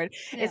 For Ward.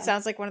 Yeah. It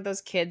sounds like one of those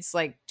kids,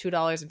 like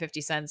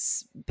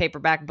 $2.50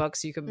 paperback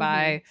books you can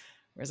buy.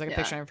 There's like a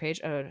picture on your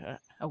page. A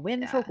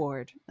win for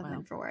Ward. A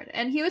win for Ward.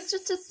 And he was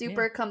just a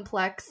super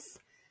complex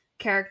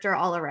character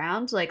all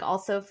around. Like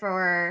also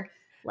for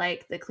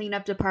like the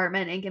cleanup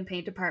department, ink and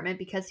paint department,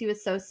 because he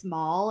was so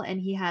small and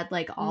he had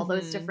like all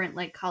those different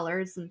like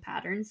colors and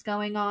patterns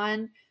going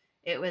on.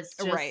 It was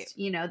just,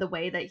 the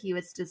way that he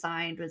was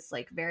designed was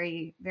like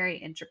very, very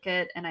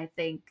intricate. And I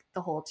think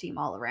the whole team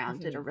all around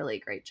did a really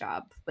great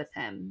job with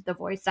him. The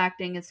voice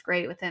acting is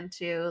great with him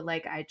too.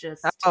 Like I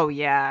just,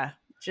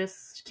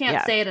 just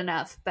can't say it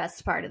enough.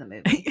 Best part of the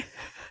movie.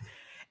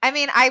 I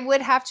mean, I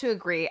would have to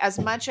agree. As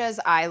much as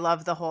I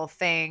love the whole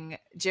thing,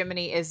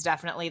 Jiminy is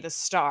definitely the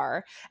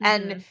star.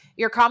 And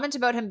your comment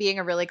about him being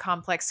a really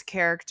complex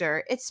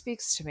character, it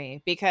speaks to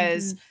me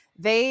because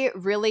they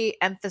really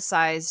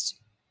emphasized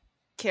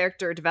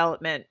character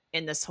development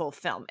in this whole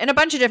film in a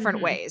bunch of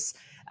different ways.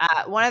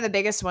 One of the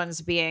biggest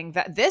ones being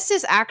that this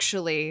is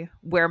actually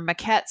where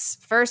maquettes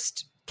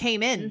first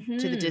came in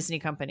to the Disney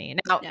company.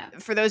 Now,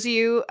 for those of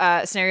you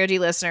Scenario D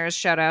listeners,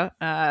 shout out.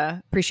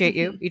 Appreciate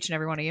you, each and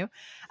every one of you.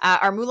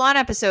 Our Mulan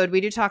episode,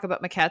 we do talk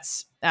about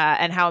maquettes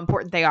and how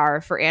important they are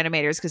for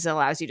animators because it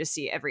allows you to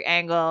see every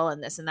angle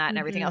and this and that and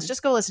everything else.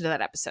 Just go listen to that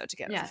episode to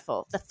get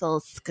the full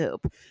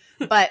scoop.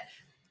 But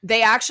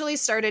they actually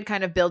started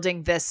kind of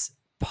building this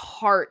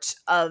part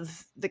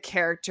of the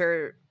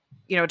character,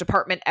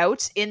 department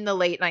out in the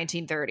late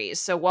 1930s.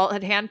 So Walt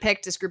had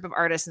handpicked this group of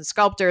artists and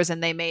sculptors,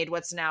 and they made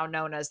what's now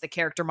known as the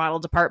character model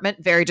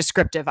department. Very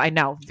descriptive, I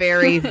know.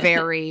 Very,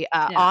 very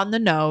on the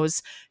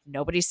nose.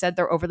 Nobody said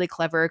they're overly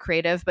clever or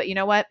creative, but you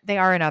know what? They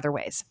are in other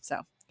ways.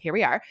 So here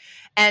we are.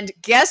 And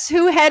guess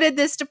who headed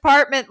this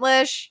department,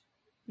 Lish?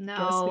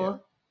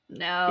 No.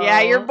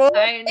 Yeah, your boy.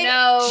 I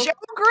know. Joe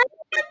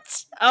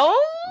Grant.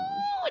 Oh,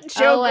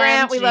 Joe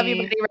Grant. We love you,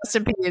 buddy. Rest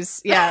in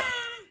peace. Yeah.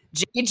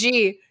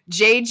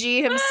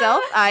 JG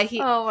himself.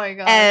 Oh my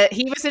god.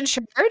 He was in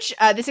charge.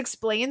 This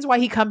explains why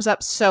he comes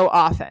up so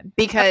often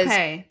because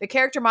the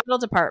character model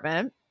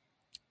department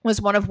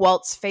was one of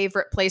Walt's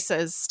favorite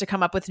places to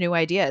come up with new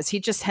ideas.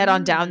 He'd just head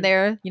on down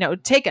there,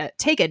 take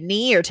a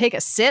knee or take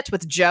a sit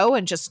with Joe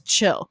and just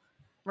chill.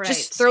 Right.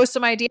 Just throw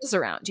some ideas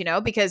around,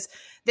 because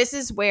this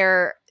is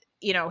where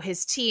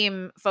his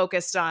team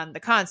focused on the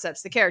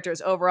concepts, the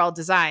characters, overall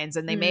designs,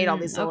 and they made all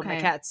these little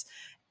maquettes.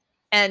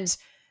 And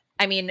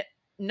I mean,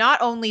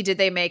 not only did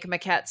they make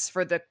maquettes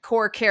for the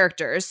core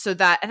characters so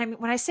that, and I mean,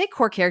 when I say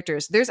core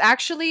characters, there's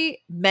actually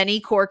many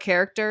core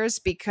characters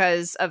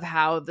because of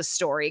how the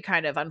story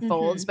kind of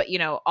unfolds. But,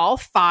 all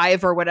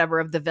 5 or whatever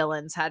of the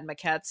villains had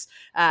maquettes.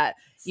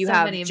 You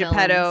have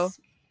Geppetto. Villains.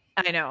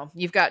 I know.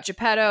 You've got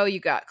Geppetto, you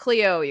got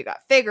Cleo, you got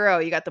Figaro,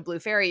 you got the Blue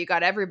Fairy, you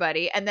got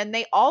everybody. And then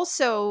they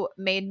also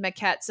made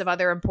maquettes of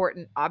other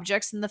important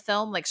objects in the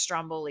film, like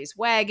Stromboli's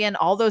wagon,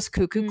 all those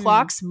cuckoo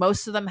clocks.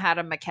 Most of them had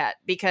a maquette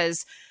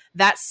because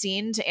that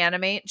scene to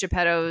animate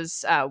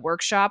Geppetto's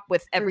workshop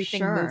with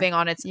everything moving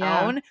on its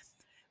own.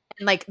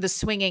 And like the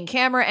swinging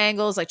camera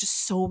angles, like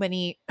just so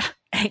many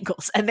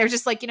angles. And they're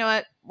just like, you know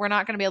what? We're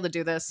not going to be able to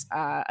do this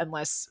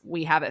unless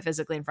we have it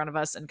physically in front of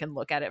us and can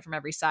look at it from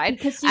every side.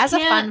 Because As a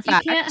fun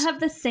fact, you can't have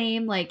the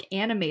same like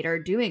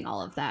animator doing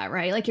all of that,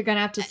 right? Like you're going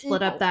to have to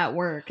split up that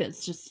work.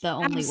 It's just the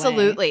only way.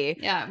 Absolutely.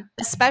 Yeah.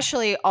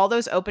 Especially all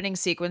those opening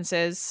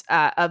sequences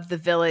of the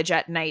village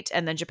at night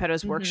and then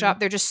Geppetto's workshop.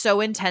 They're just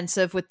so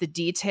intensive with the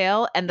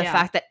detail and the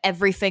fact that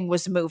everything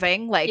was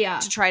moving, like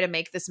to try to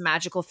make this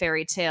magical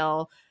fairy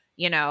tale,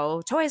 you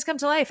know, toys come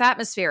to life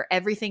atmosphere.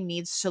 Everything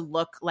needs to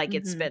look like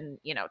it's been,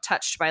 you know,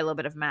 touched by a little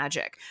bit of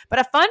magic. But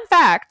a fun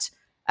fact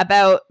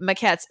about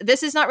maquettes,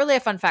 this is not really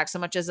a fun fact so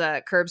much as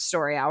a Curb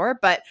Story Hour,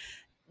 but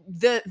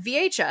the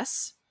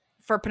VHS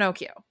for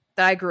Pinocchio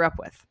that I grew up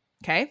with,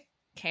 okay,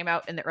 came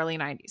out in the early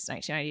 90s,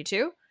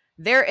 1992.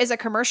 There is a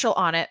commercial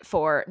on it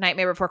for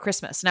Nightmare Before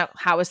Christmas. Now,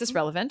 how is this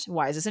relevant?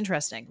 Why is this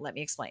interesting? Let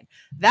me explain.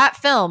 That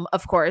film,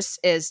 of course,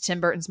 is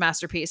Tim Burton's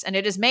masterpiece, and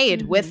it is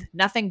made with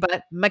nothing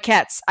but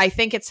maquettes. I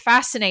think it's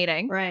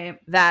fascinating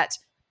that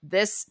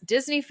this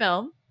Disney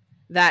film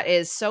that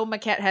is so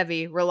maquette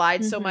heavy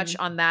relied so much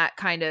on that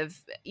kind of,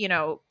 you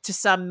know, to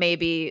some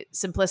maybe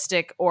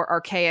simplistic or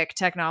archaic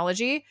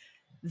technology,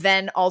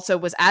 then also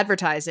was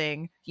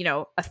advertising, you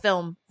know, a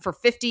film for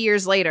 50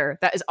 years later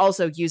that is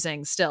also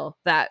using still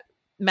that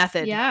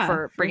method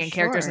for bringing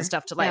characters and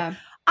stuff to life. Yeah.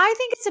 I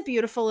think it's a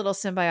beautiful little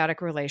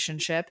symbiotic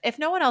relationship. If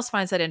no one else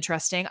finds that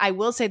interesting, I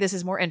will say this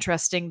is more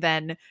interesting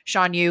than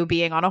Shan Yu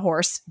being on a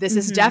horse. This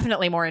is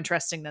definitely more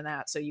interesting than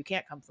that. So you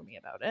can't come for me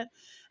about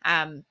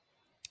it.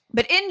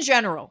 But in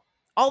general,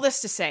 all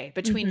this to say,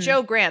 between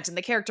Joe Grant and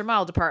the character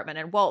model department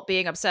and Walt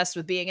being obsessed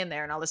with being in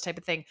there and all this type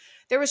of thing,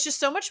 there was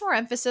just so much more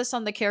emphasis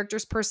on the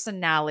characters'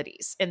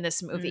 personalities in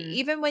this movie.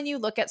 Even when you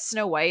look at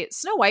Snow White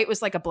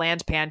was like a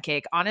bland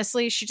pancake.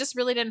 Honestly, she just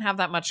really didn't have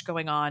that much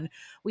going on.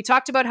 We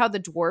talked about how the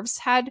dwarves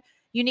had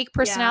unique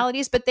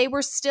personalities, but they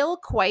were still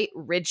quite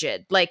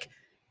rigid. Like,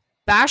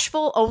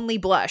 Bashful only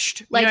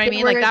blushed. Like, you know what I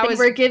mean? Like, that was,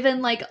 we're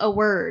given like a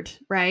word,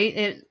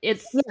 right?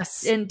 It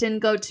didn't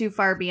go too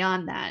far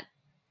beyond that.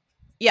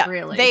 Yeah,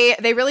 really.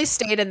 They really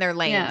stayed in their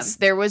lanes. Yeah.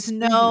 There was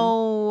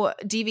no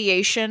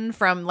deviation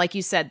from, like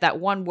you said, that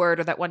one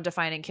word or that one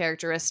defining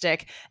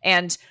characteristic.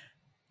 And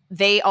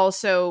they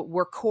also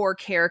were core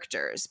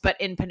characters. But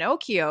in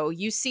Pinocchio,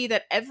 you see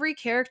that every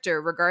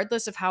character,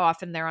 regardless of how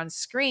often they're on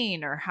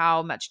screen or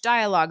how much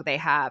dialogue they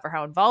have or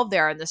how involved they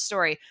are in the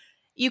story,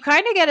 you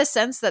kind of get a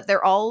sense that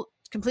they're all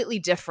completely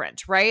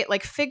different, right?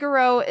 Like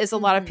Figaro is a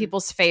lot of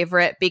people's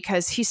favorite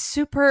because he's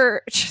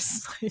super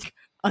just like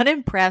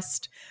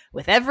unimpressed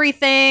with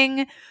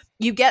everything.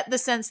 You get the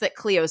sense that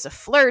Cleo's a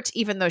flirt,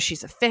 even though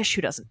she's a fish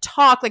who doesn't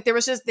talk. Like, there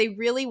was just, they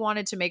really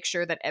wanted to make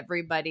sure that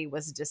everybody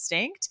was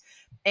distinct.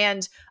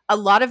 And a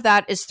lot of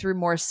that is through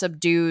more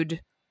subdued,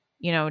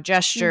 you know,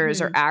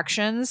 gestures or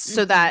actions,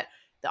 so that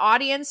the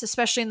audience,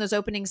 especially in those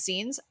opening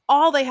scenes,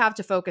 all they have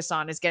to focus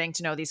on is getting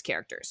to know these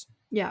characters.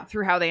 Yeah.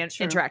 Through how they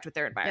interact with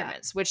their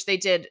environments, which they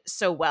did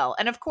so well.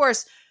 And of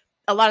course,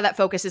 a lot of that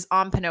focus is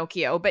on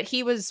Pinocchio, but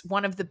he was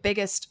one of the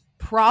biggest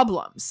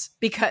problems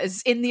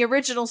because in the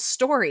original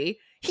story,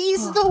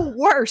 he's the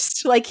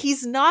worst. Like,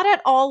 he's not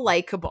at all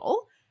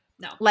likable.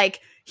 No.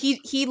 Like,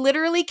 he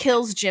literally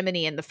kills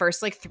Jiminy in the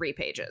first like 3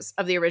 pages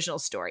of the original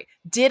story.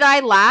 Did I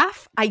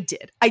laugh? I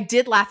did. I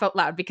did laugh out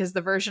loud because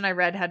the version I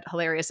read had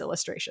hilarious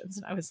illustrations,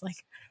 and I was like,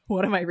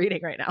 what am I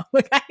reading right now?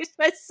 Like, I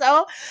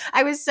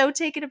was so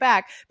taken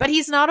aback. But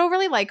he's not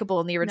overly likable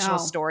in the original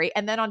story.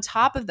 And then on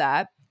top of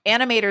that,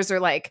 animators are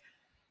like,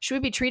 should we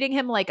be treating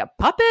him like a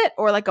puppet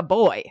or like a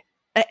boy?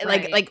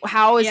 Right. Like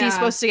how is he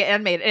supposed to get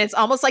animated? And it's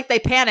almost like they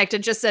panicked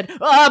and just said,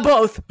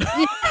 both.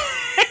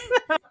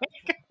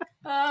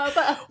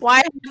 But why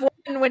have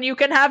one when you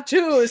can have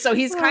 2? So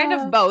he's kind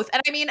of both.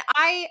 And I mean,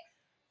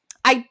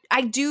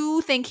 I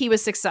do think he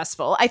was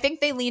successful. I think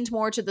they leaned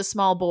more to the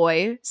small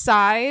boy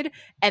side,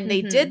 and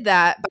they did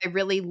that by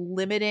really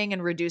limiting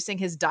and reducing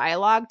his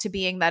dialogue to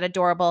being that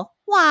adorable.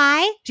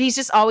 Why? He's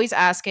just always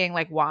asking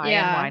like why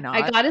and why not.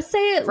 I gotta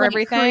say it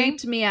like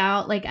creeped me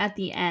out like at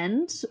the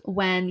end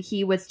when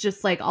he was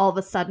just like all of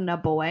a sudden a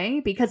boy,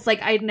 because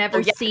like I'd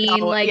never seen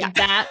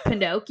that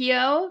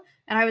Pinocchio,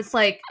 and I was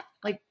like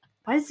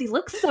why does he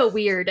look so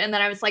weird? And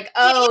then I was like,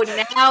 oh,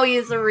 now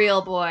he's a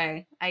real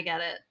boy. I get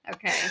it.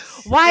 Okay.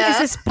 Why does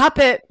this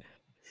puppet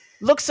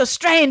look so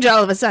strange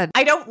all of a sudden?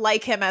 I don't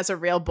like him as a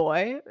real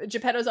boy.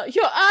 Geppetto's like,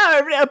 you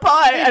are a real boy.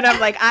 And I'm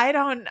like, I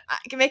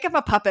can make him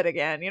a puppet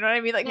again. You know what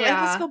I mean? Like,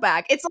 let's go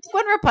back. It's like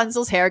when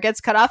Rapunzel's hair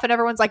gets cut off and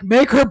everyone's like,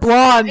 make her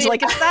blonde.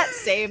 Like, it's that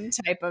same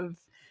type of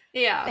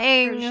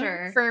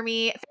thing for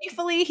me.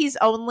 Thankfully, he's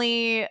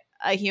only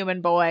a human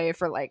boy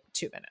for like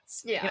 2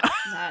 minutes. Yeah. You know?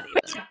 Not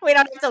even. We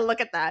don't have to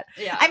look at that.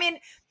 Yeah. I mean,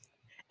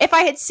 if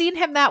I had seen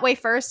him that way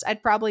first,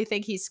 I'd probably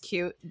think he's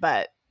cute,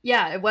 but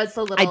yeah, it was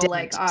a little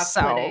like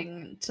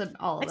off-putting to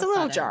all of it's a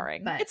little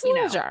jarring. But, it's a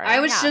little jarring. I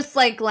was just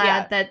like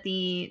glad that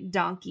the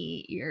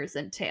donkey ears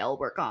and tail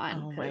were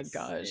gone. Oh my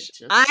gosh.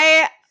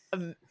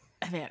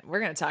 Man, we're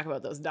going to talk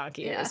about those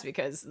donkey ears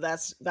because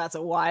that's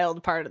a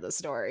wild part of the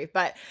story.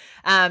 But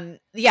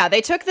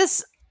they took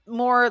this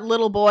more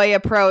little boy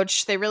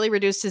approach. They really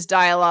reduced his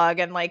dialogue,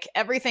 and like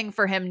everything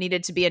for him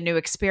needed to be a new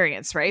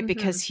experience, right?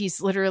 Because he's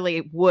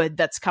literally wood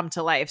that's come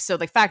to life. So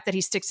the fact that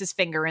he sticks his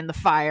finger in the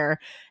fire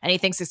and he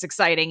thinks it's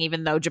exciting,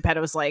 even though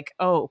Geppetto's like,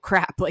 oh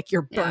crap, like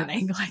you're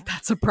burning, like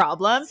that's a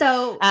problem.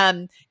 So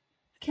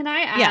can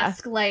I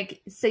ask,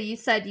 like, so you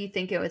said you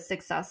think it was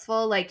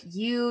successful. Like,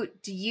 do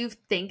you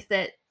think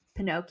that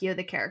Pinocchio,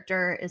 the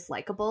character, is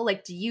likable?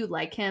 Like, do you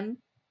like him?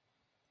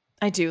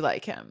 I do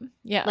like him.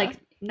 Yeah. Like,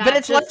 not but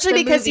it's just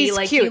largely because movie, he's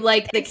like, cute. You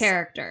like the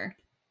character.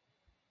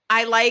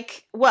 I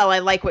like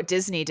what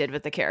Disney did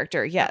with the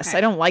character. Yes. Okay.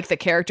 I don't like the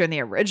character in the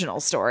original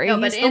story. No,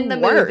 but in the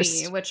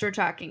movie, which we're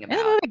talking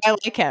about. I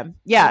like him.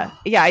 Yeah.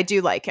 Yeah, I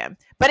do like him.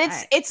 But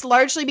it's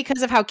largely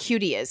because of how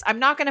cute he is. I'm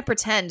not going to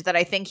pretend that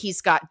I think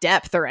he's got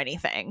depth or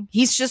anything.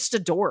 He's just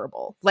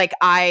adorable. Like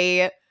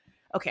I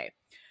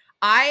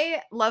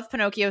love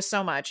Pinocchio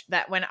so much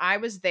that when I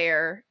was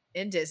there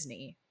in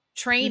Disney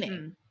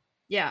training,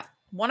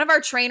 one of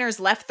our trainers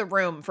left the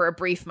room for a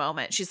brief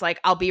moment. She's like,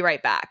 I'll be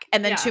right back.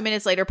 And then 2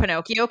 minutes later,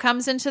 Pinocchio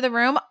comes into the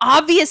room.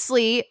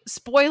 Obviously,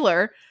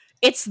 spoiler,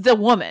 it's the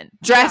woman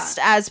dressed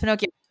as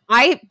Pinocchio.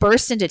 I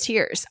burst into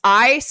tears.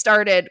 I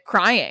started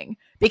crying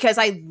because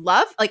I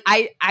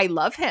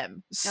love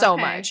him so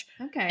much.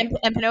 Okay.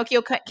 And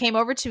Pinocchio came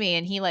over to me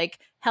and he like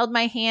held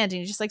my hand and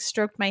he just like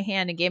stroked my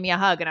hand and gave me a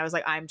hug. And I was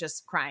like, I'm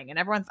just crying. And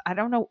everyone, I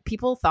don't know,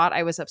 people thought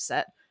I was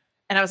upset.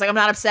 And I was like, I'm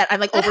not upset. I'm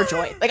like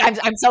overjoyed. Like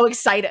I'm so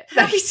excited.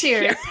 Happy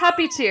tears.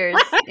 Happy tears.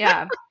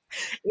 Yeah.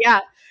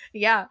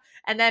 Yeah.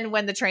 And then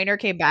when the trainer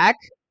came back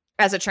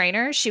as a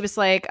trainer, she was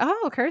like,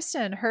 oh,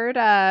 Kirsten, heard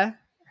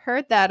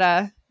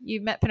that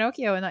you met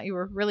Pinocchio and that you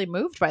were really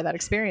moved by that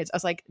experience. I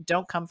was like,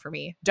 don't come for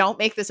me. Don't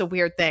make this a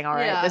weird thing. All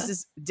right. This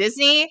is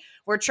Disney.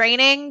 We're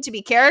training to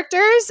be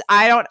characters.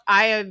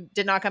 I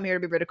did not come here to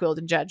be ridiculed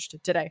and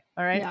judged today.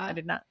 All right. I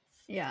did not.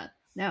 Yeah.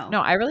 No,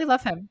 I really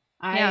love him.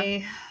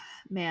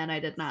 Man, I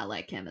did not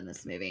like him in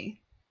this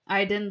movie.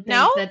 I didn't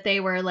think that they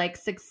were like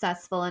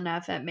successful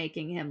enough at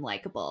making him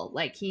likable.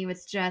 Like he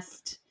was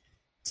just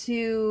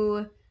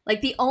too,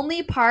 like the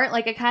only part,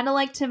 like I kind of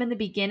liked him in the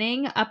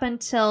beginning up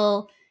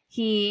until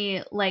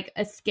he like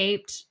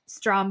escaped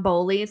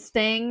Stromboli's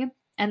thing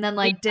and then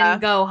like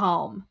didn't go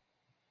home.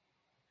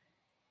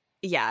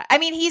 Yeah. I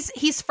mean,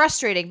 he's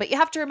frustrating, but you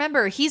have to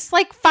remember he's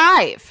like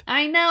 5.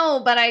 I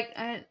know, but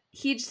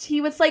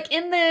he was like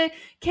in the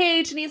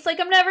cage and he's like,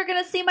 I'm never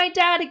going to see my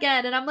dad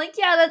again. And I'm like,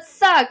 yeah, that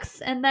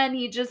sucks. And then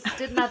he just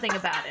did nothing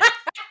about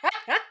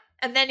it.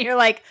 And then you're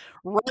like,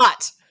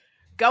 rot.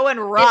 Go and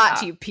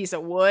rot, you piece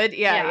of wood.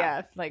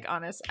 Yeah. Like,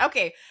 honest.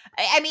 Okay.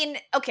 I mean,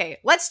 okay,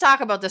 let's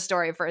talk about the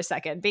story for a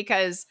second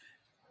because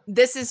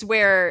this is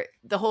where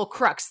the whole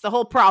crux, the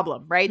whole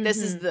problem, right? Mm-hmm.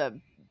 This is the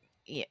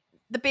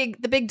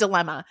big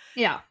dilemma.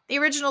 Yeah. The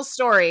original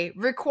story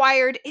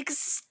required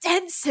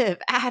extensive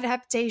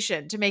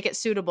adaptation to make it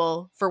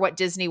suitable for what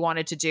Disney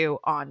wanted to do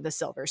on the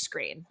silver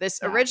screen.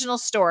 This original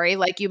story,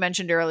 like you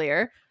mentioned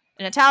earlier,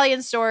 an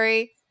Italian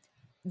story.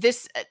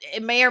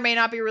 It may or may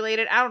not be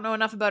related. I don't know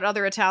enough about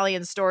other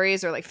Italian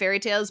stories or like fairy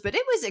tales, but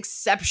it was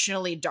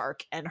exceptionally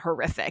dark and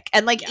horrific.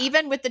 And like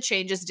even with the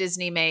changes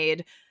Disney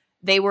made,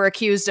 they were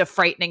accused of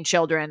frightening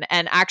children.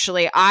 And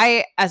actually,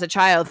 I, as a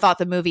child, thought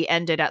the movie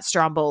ended at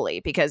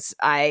Stromboli because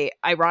I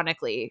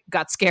ironically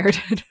got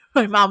scared.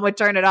 My mom would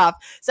turn it off.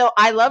 So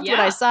I loved what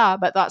I saw,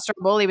 but thought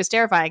Stromboli was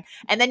terrifying.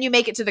 And then you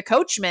make it to the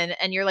coachman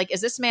and you're like, is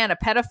this man a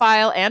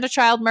pedophile and a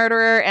child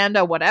murderer and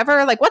a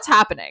whatever? Like, what's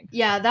happening?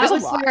 Yeah, that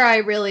was where I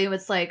really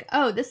was like,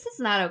 oh, this is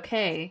not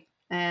okay.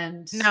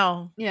 And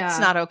no, it's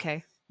not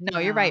okay. No,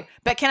 you're right.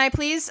 But can I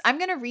please, I'm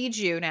going to read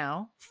you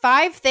now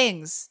 5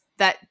 things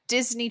that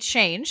Disney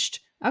changed.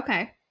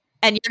 Okay.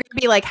 And you're going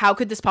to be like, how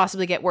could this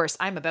possibly get worse?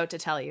 I'm about to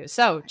tell you.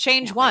 So,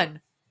 change 1.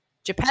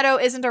 Geppetto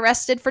isn't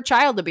arrested for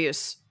child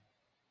abuse.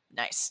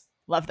 Nice.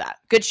 Love that.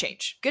 Good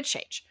change.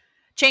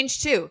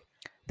 Change 2.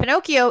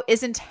 Pinocchio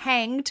isn't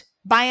hanged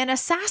by an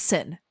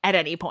assassin at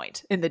any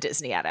point in the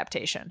Disney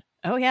adaptation.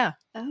 Oh, yeah.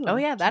 Oh,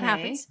 yeah. That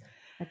happens.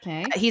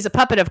 Okay. He's a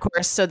puppet, of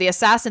course. So the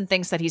assassin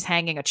thinks that he's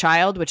hanging a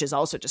child, which is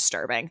also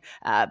disturbing.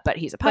 But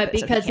he's a puppet.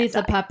 But because so he's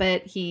a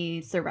puppet,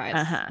 he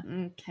survives.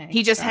 Okay.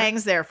 He just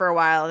hangs there for a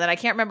while. And then I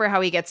can't remember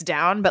how he gets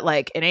down, but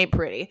like it ain't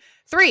pretty.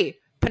 3.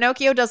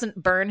 Pinocchio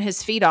doesn't burn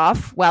his feet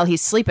off while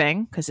he's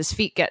sleeping because his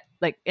feet get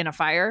like in a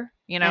fire.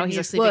 You know, he's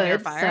like sleeping near a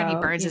fire and he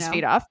burns his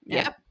feet off.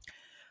 Yeah. Yep.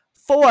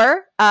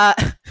 4.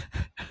 But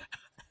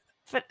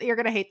you're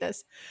going to hate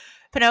this.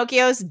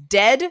 Pinocchio's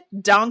dead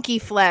donkey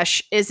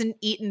flesh isn't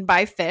eaten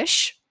by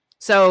fish.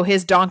 So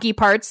his donkey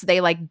parts,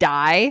 they like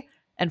die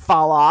and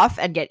fall off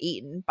and get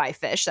eaten by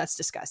fish. That's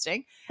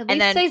disgusting. At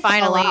least they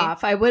finally fall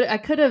off. I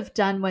could have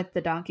done with the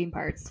donkey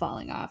parts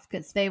falling off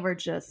because they were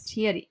just,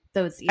 he had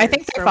those ears I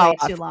think they for fall way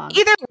off. too long.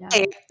 Either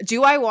way,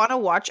 do I want to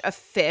watch a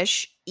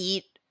fish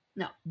eat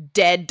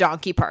dead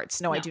donkey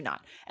parts? No, I do not.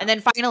 And then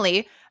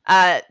finally,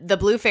 the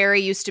Blue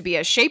Fairy used to be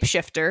a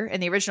shapeshifter in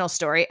the original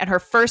story, and her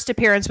first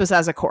appearance was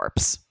as a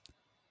corpse.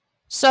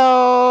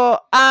 So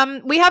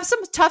we have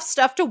some tough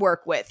stuff to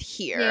work with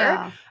here.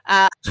 Yeah.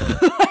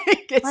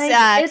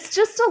 It's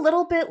just a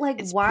little bit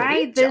like,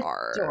 why this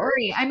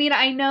story? I mean,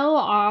 I know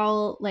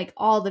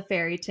all the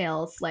fairy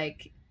tales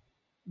like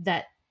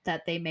that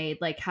they made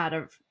like had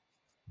a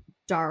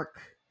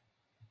dark,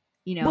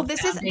 well,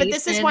 this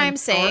is why I'm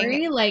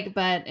saying like,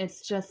 but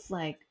it's just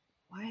like,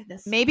 why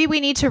this? Maybe we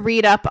need to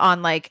read up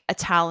on like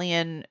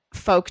Italian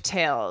folk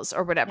tales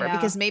or whatever,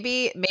 because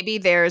maybe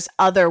there's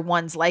other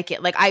ones like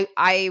it. Like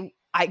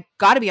I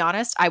gotta be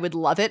honest, I would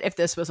love it if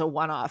this was a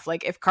one-off.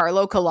 Like if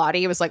Carlo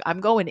Collodi was like, I'm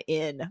going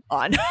in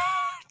on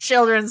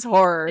children's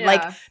horror. Yeah.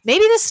 Like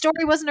maybe this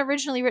story wasn't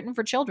originally written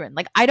for children.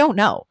 Like I don't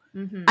know.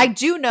 Mm-hmm. I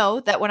do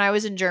know that when I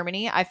was in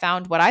Germany, I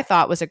found what I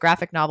thought was a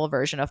graphic novel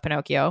version of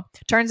Pinocchio.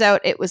 Turns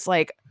out it was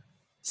like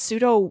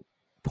pseudo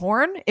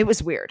porn. It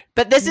was weird.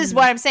 But this is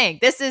what I'm saying.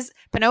 This is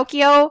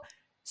Pinocchio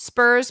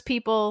spurs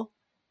people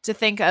to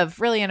think of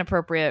really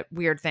inappropriate,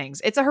 weird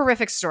things. It's a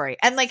horrific story.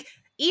 And like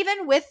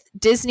even with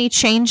Disney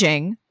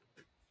changing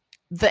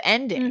the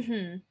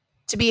ending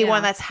to be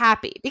one that's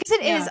happy, because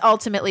it is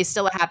ultimately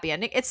still a happy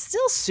ending, it's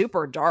still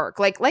super dark.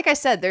 Like I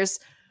said, there's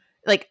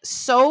like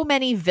so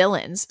many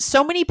villains,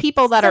 so many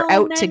people that are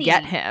out to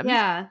get him.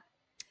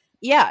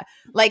 Yeah.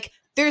 Like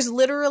there's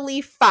literally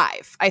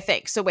 5, I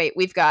think. So wait,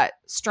 we've got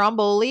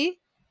Stromboli,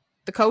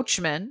 the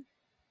coachman,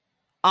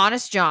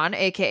 Honest John,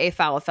 aka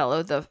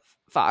Falafello, the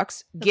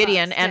fox,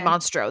 Gideon, and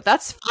Monstro.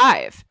 That's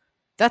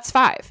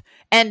 5.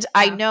 And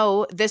I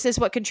know this is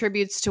what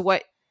contributes to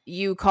what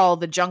you call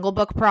the Jungle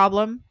Book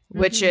problem,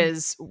 which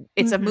is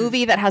it's a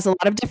movie that has a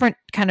lot of different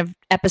kind of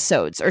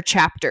episodes or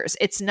chapters.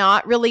 It's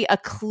not really a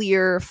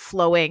clear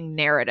flowing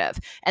narrative.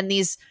 And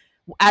these,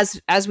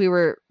 as we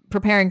were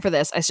preparing for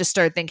this, I just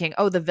started thinking,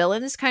 the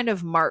villains kind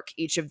of mark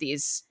each of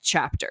these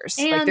chapters.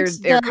 And like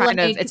they're kind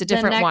of, it's a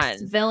different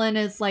one. Villain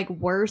is like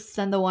worse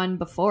than the one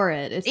before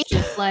it. It's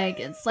just like,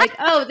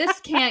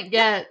 this can't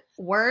get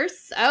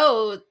worse.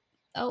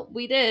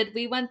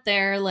 We went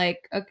there.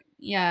 Like,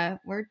 okay,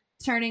 we're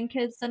turning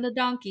kids into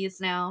donkeys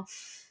now.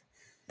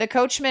 The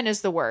coachman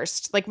is the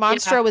worst. Like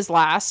Monstro is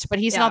last, but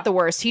he's not the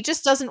worst. He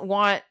just doesn't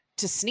want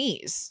to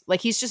sneeze. Like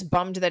he's just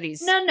bummed that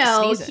he's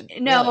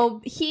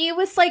sneezing. He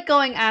was like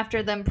going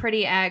after them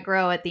pretty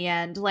aggro at the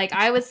end. Like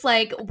I was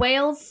like,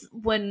 whales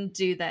wouldn't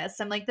do this.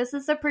 I'm like, this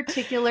is a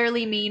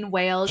particularly mean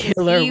whale.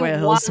 Killer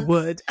whales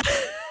would.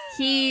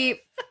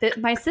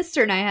 My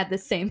sister and I had the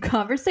same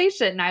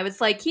conversation. I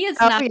was like, he is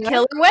not a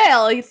killer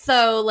whale.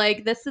 So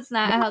like, this is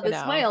not how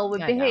this whale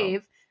would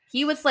behave.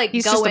 He was like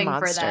going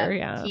for them.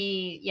 Yeah.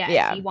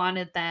 He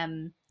wanted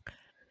them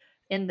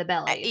in the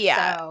belly.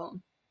 So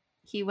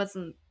he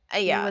wasn't.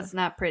 He was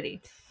not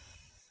pretty.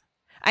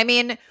 I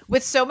mean,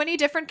 with so many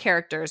different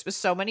characters, with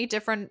so many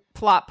different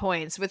plot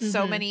points, with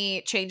so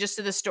many changes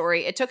to the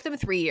story, it took them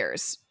 3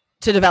 years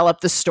to develop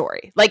the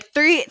story. Like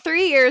 3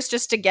 years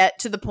just to get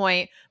to the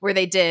point where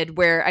they did,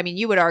 where, I mean,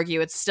 you would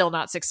argue it's still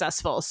not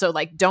successful. So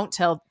like, don't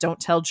tell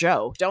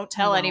Joe, don't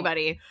tell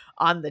anybody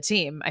on the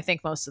team. I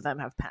think most of them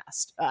have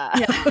passed.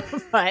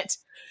 But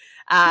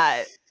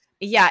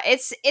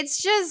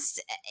it's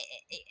just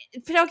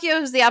Pinocchio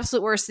is the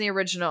absolute worst in the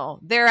original.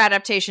 Their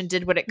adaptation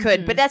did what it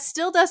could, but that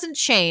still doesn't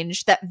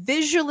change that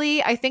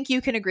visually. I think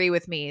you can agree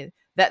with me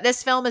that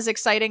this film is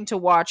exciting to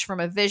watch from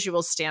a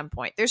visual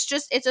standpoint. It's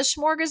a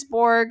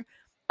smorgasbord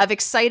of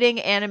exciting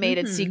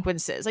animated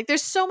sequences. Like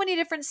there's so many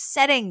different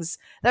settings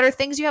that are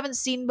things you haven't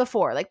seen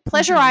before. Like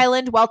Pleasure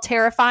Island, while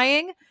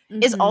terrifying,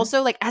 is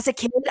also like, as a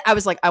kid, I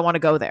was like, I want to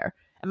go there.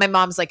 And my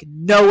mom's like,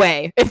 no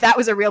way. If that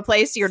was a real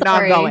place, you're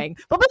not going.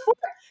 But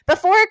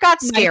before it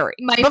got scary,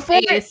 my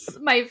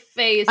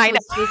face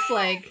was just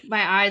like,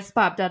 my eyes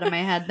popped out of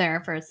my head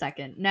there for a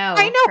second. No,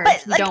 I know,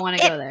 but you don't want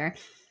to go there.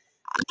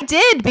 I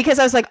did, because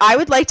I was like, I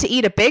would like to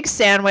eat a big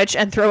sandwich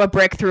and throw a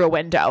brick through a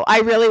window. I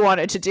really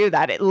wanted to do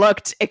that. It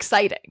looked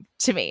exciting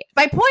to me.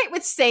 My point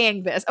with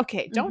saying this,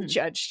 okay, don't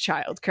judge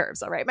child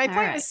curves, all right? My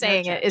point with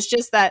saying it is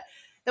just that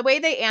the way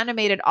they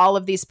animated all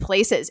of these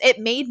places, it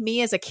made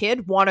me as a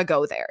kid want to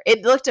go there.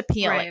 It looked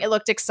appealing. Right. It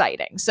looked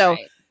exciting. So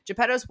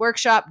Geppetto's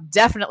workshop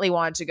definitely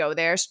wanted to go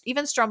there.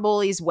 Even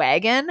Stromboli's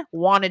wagon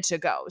wanted to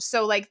go.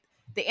 So like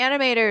the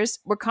animators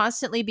were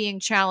constantly being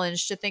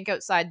challenged to think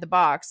outside the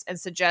box and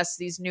suggest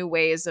these new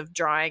ways of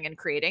drawing and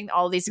creating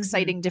all these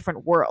exciting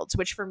different worlds,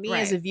 which for me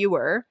as a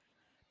viewer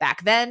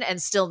back then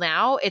and still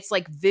now, it's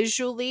like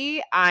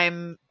visually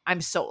I'm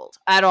sold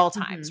at all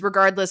times,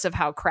 regardless of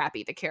how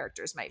crappy the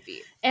characters might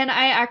be. And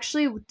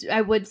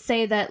I would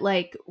say that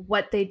like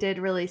what they did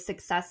really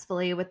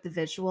successfully with the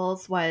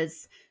visuals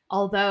was,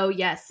 although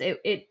yes,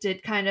 it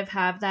did kind of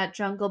have that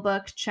Jungle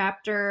Book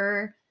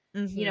chapter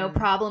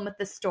problem with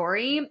the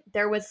story,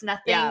 there was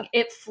nothing,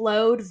 it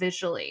flowed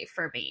visually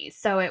for me.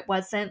 So it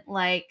wasn't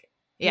like,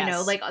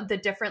 like the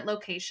different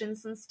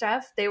locations and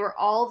stuff, they were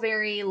all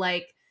very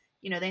like,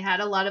 they had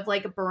a lot of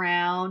like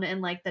brown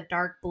and like the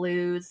dark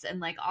blues and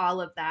like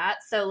all of that.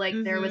 So like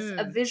there was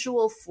a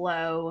visual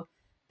flow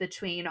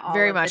between all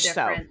of the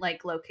different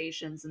like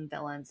locations and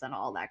villains and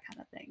all that kind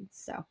of thing.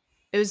 So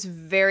It was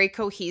very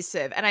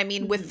cohesive. And I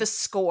mean, with the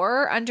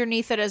score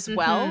underneath it as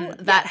well,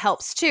 that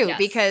helps too,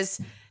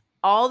 because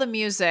all the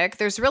music,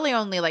 there's really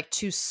only like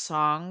 2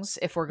 songs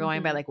if we're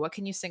going by like what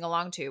can you sing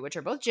along to, which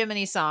are both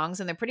Jiminy songs,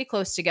 and they're pretty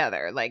close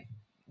together. Like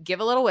Give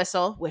a Little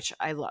Whistle, which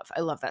I love.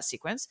 I love that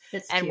sequence.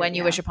 It's and cute, When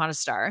You Wish Upon a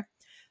Star.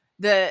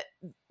 The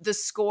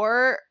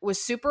score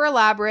was super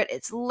elaborate.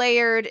 It's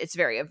layered. It's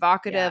very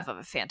evocative of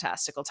a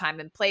fantastical time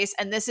and place.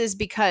 And this is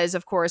because,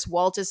 of course,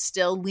 Walt is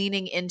still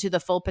leaning into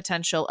the full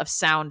potential of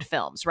sound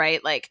films,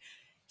 right? Like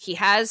he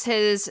has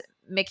his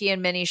Mickey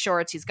and Minnie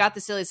shorts. He's got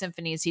the Silly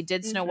Symphonies. He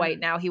did Snow White.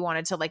 Now he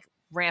wanted to like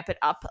ramp it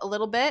up a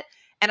little bit.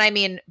 And I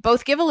mean,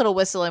 both Give a Little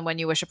Whistle and When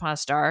You Wish Upon a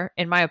Star,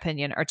 in my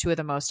opinion, are 2 of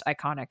the most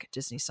iconic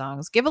Disney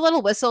songs. Give a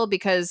Little Whistle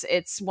because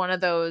it's one of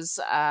those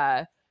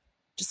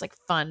just like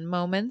fun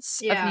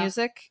moments of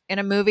music in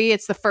a movie.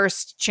 It's the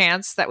first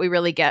chance that we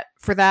really get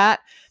for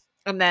that.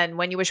 And then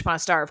When You Wish Upon a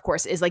Star, of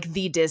course, is like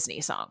the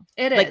Disney song.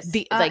 It like is.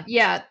 The, like,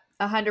 yeah,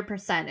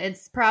 100%.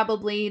 It's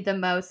probably the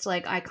most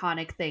like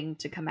iconic thing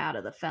to come out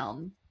of the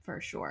film for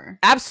sure.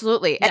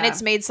 Absolutely. And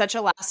it's made such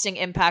a lasting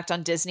impact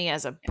on Disney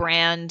as a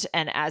brand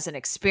and as an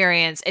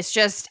experience.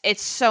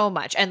 It's so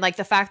much. And like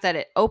the fact that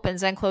it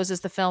opens and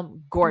closes the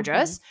film,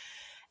 gorgeous.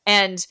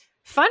 And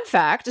fun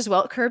fact as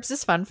well, it curbs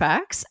his fun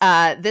facts.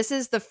 This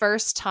is the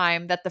first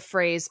time that the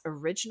phrase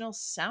original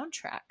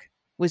soundtrack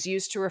was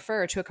used to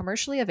refer to a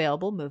commercially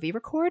available movie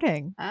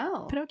recording.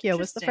 Oh, Pinocchio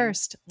was the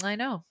first. I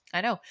know.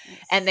 Nice.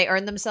 And they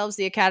earned themselves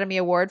the Academy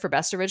Award for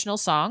Best Original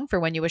Song for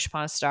When You Wish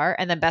Upon a Star,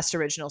 and then Best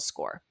Original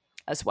Score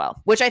as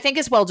well, which I think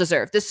is well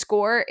deserved. The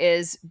score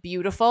is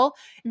beautiful.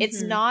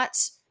 It's not,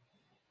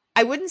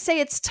 I wouldn't say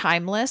it's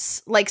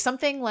timeless. Like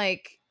something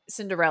like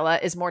Cinderella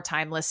is more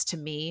timeless to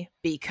me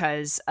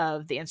because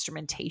of the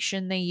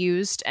instrumentation they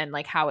used and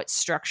like how it's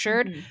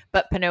structured.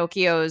 But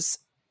Pinocchio's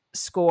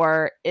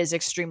score is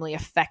extremely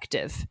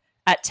effective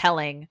at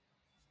telling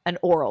an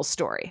oral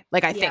story.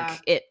 Like I think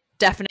it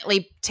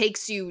definitely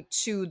takes you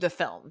to the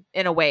film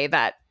in a way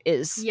that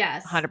is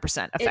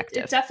 100%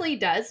 effective. It definitely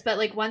does. But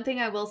like one thing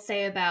I will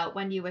say about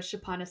When You Wish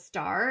Upon a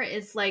Star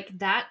is like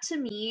that to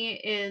me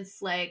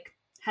is like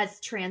has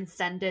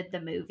transcended the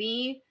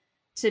movie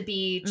to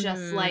be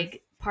just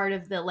like part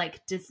of the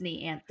like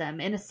Disney anthem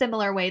in a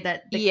similar way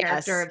that the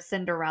character of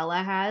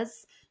Cinderella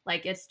has.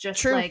 Like it's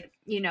just like,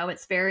 you know,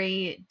 it's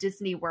very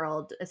Disney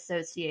World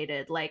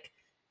associated. Like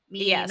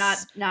me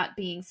not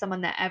being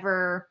someone that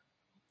ever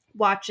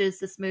watches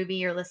this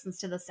movie or listens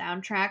to the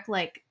soundtrack,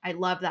 like I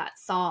love that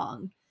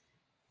song.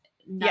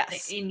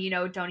 And you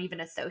know, don't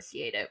even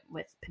associate it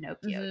with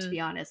Pinocchio, to be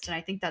honest. And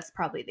I think that's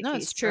probably the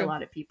case for a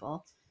lot of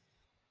people.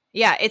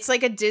 Yeah, it's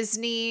like a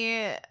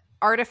Disney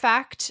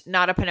artifact,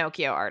 not a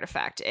Pinocchio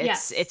artifact.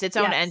 It's its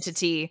own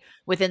entity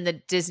within the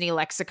Disney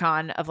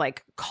lexicon of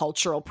like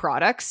cultural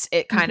products.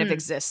 It kind of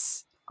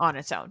exists on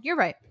its own. You're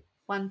right.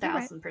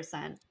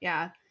 1000%.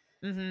 Yeah.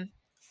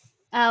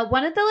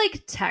 One of the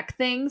like tech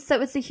things that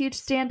was a huge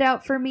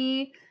standout for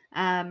me,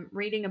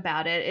 reading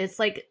about it, is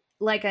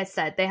like I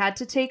said, they had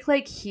to take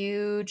like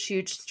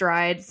huge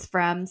strides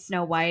from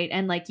Snow White,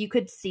 and like you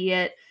could see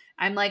it.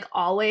 I'm like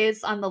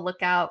always on the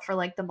lookout for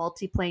like the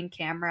multiplane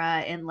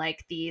camera in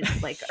like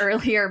these like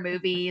earlier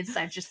movies.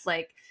 I'm just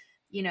like,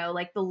 you know,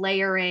 like the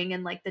layering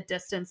and like the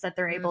distance that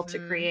they're able to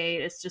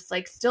create is just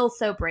like still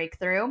so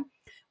breakthrough.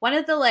 One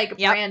of the like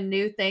brand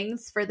new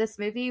things for this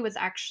movie was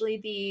actually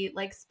the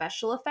like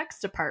special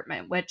effects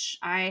department, which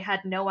I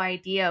had no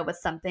idea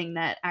was something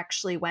that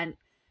actually went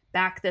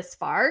back this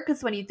far.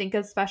 Because when you think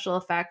of special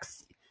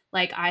effects,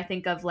 like I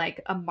think of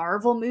like a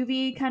Marvel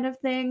movie kind of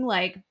thing,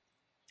 like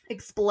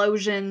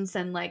explosions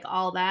and like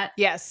all that,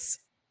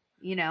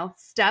 you know,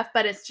 stuff.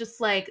 But it's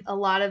just like a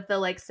lot of the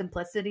like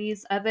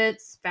simplicities of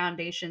its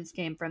foundations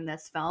came from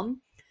this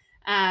film.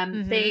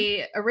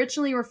 They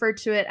originally referred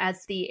to it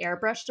as the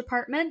airbrush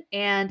department,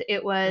 and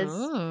it was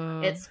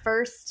its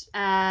first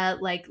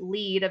like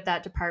lead of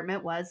that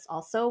department was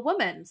also a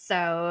woman.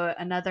 So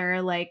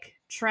another like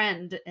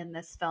trend in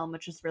this film,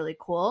 which is really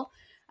cool.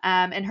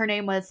 And her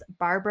name was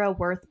Barbara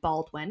Worth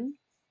Baldwin.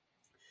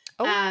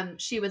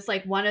 She was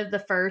like one of the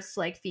first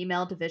like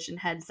female division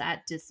heads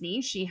at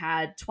Disney. She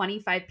had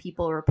 25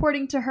 people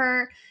reporting to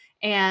her,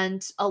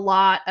 and a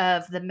lot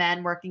of the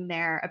men working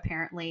there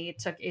apparently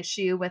took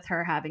issue with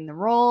her having the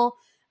role.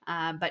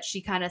 But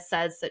she kind of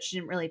says that she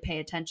didn't really pay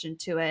attention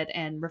to it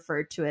and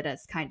referred to it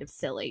as kind of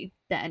silly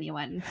that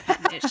anyone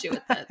had an issue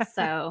with it.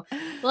 So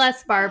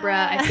bless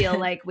Barbara. I feel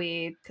like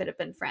we could have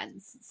been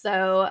friends.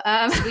 So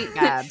sweet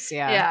Babs,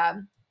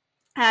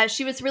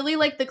 she was really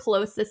like the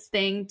closest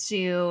thing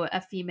to a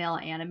female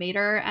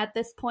animator at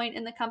this point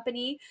in the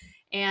company.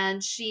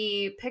 And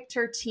she picked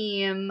her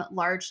team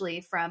largely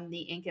from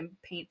the ink and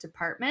paint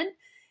department.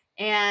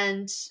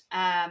 And,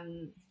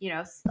 you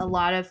know, a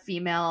lot of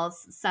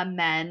females, some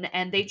men,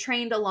 and they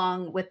trained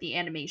along with the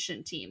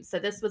animation team. So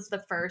this was the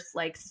first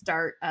like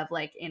start of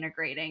like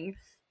integrating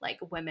like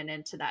women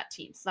into that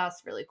team. So that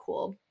was really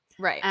cool.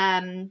 Right.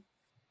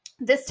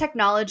 This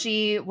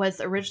technology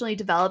was originally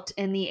developed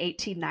in the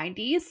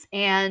 1890s,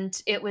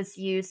 and it was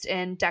used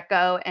in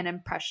Deco and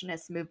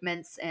Impressionist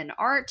movements in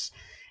art.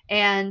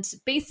 And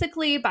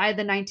basically by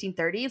the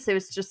 1930s, it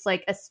was just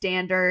like a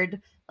standard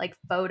like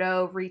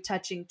photo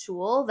retouching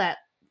tool that,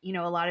 you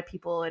know, a lot of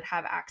people would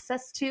have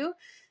access to.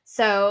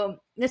 So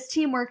this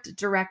team worked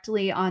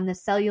directly on the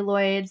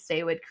celluloids.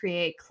 They would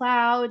create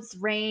clouds,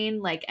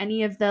 rain, like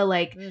any of the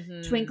like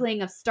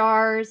twinkling of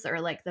stars or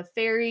like the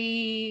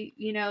fairy,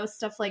 you know,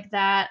 stuff like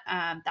that.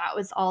 That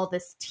was all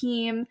this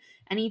team.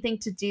 Anything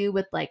to do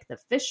with like the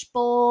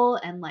fishbowl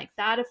and like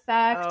that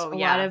effect. A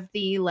lot of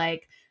the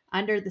like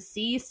under the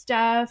sea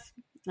stuff.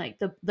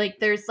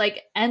 There's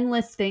like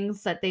endless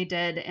things that they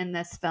did in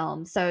this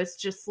film. So it's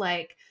just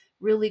like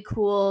really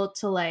cool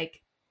to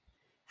like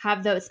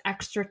have those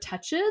extra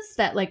touches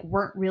that like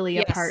weren't really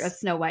a part of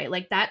Snow White.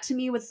 Like that to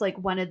me was like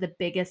one of the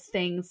biggest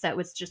things that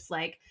was just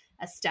like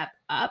a step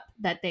up,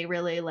 that they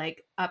really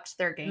like upped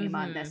their game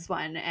on this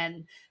one.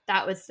 And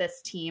that was this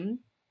team.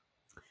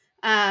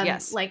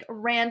 Like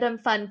random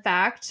fun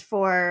fact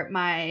for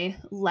my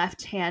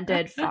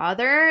left-handed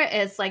father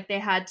is like they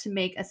had to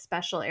make a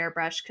special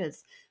airbrush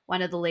because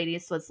one of the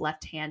ladies was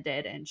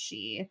left-handed and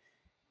she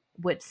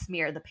would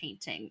smear the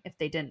painting if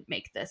they didn't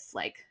make this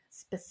like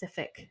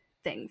specific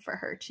thing for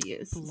her to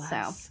use. Bless.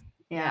 So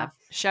yeah.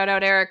 Shout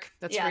out Eric.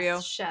 That's for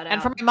you. Shout out.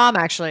 And for my mom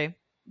actually.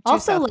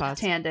 Also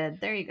left-handed.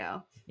 There you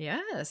go.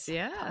 Yes,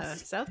 yeah.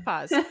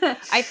 Southpaws.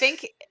 I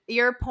think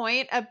your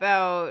point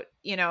about,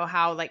 you know,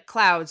 how like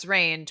clouds,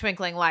 rain,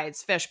 twinkling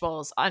lights,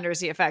 fishbowls,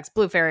 undersea effects,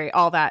 blue fairy,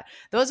 all that.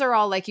 Those are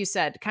all, like you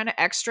said, kind of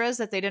extras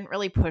that they didn't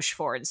really push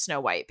for in Snow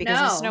White, because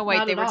in Snow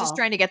White they were just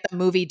trying to get the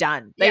movie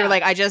done. They were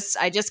like, I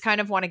just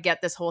kind of want to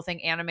get this whole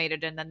thing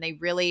animated, and then they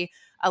really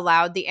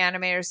allowed the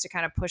animators to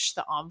kind of push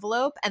the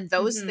envelope, and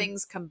those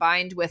things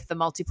combined with the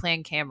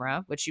multiplane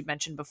camera, which you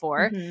mentioned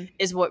before,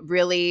 is what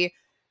really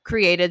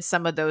created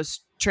some of those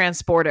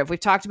transportive, we've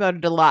talked about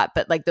it a lot,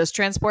 but like those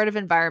transportive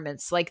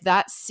environments, like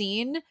that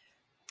scene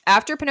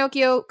after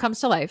Pinocchio comes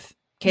to life,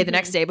 okay, the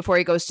next day before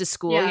he goes to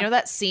school, you know,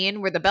 that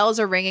scene where the bells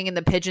are ringing and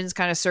the pigeons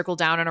kind of circle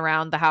down and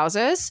around the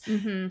houses,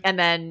 and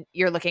then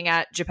you're looking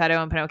at Geppetto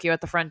and Pinocchio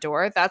at the front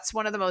door. That's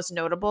one of the most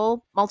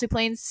notable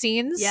multiplane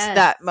scenes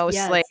that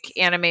most like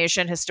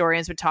animation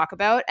historians would talk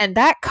about, and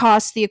that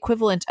cost the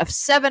equivalent of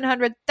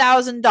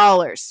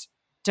 $700,000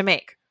 to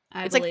make.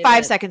 It's like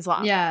 5 seconds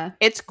long. Yeah.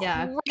 It's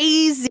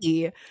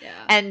crazy. Yeah.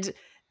 And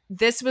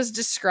this was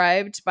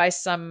described by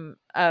some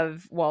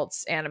of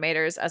Walt's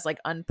animators as like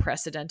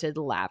unprecedented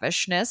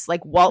lavishness.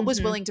 Like Walt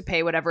was willing to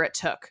pay whatever it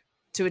took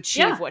to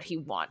achieve what he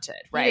wanted,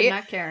 right? He did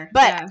not care.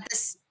 But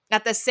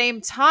at the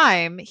same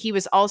time, he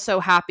was also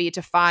happy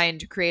to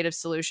find creative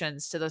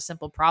solutions to those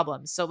simple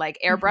problems. So like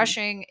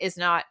airbrushing is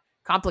not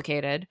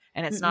complicated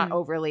and it's not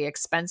overly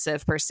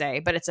expensive per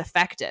se, but it's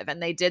effective,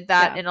 and they did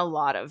that in a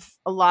lot of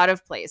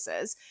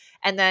places.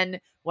 And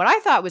then what I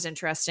thought was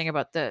interesting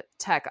about the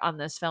tech on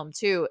this film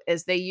too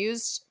is they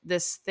used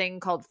this thing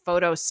called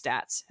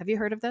photostats. Have you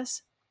heard of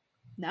this?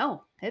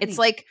 No. It's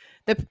like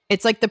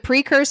the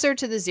precursor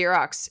to the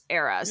Xerox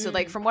era. So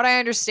like from what I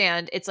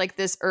understand, it's like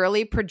this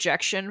early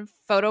projection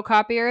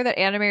photocopier that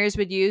animators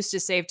would use to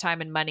save time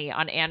and money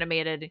on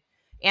animating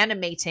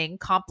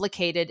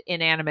complicated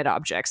inanimate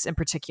objects in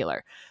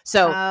particular.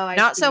 So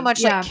not so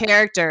much like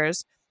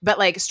characters, but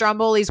like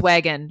Stromboli's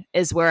wagon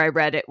is where I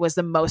read it was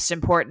the most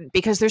important,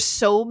 because there's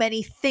so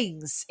many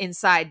things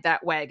inside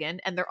that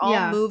wagon and they're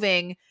all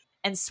moving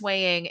and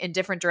swaying in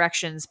different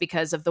directions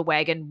because of the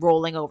wagon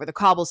rolling over the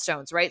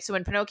cobblestones, right? So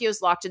when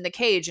Pinocchio's locked in the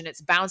cage and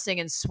it's bouncing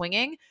and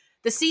swinging,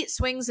 the seat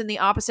swings in the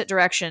opposite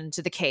direction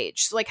to the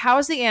cage. So like, how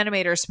is the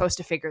animator supposed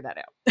to figure that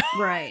out?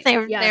 Right.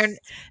 They're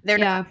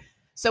not.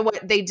 So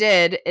what they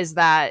did is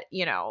that,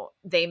 you know,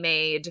 they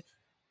made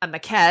a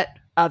maquette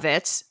of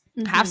it,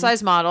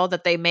 half-size model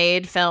that they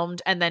made,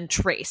 filmed, and then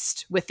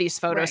traced with these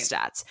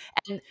photostats.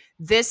 And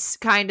this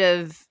kind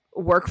of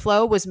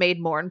workflow was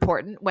made more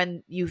important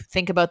when you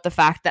think about the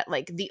fact that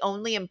like the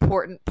only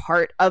important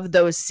part of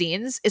those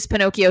scenes is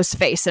Pinocchio's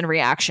face and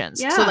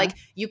reactions. So like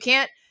you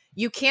can't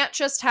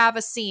just have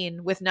a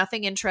scene with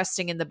nothing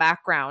interesting in the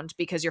background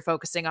because you're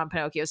focusing on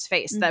Pinocchio's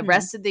face. The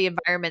rest of the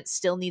environment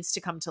still needs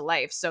to come to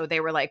life. So they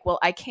were like, well,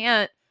 I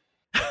can't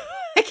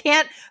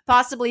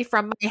possibly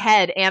from my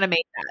head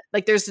animate that.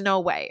 Like there's no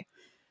way.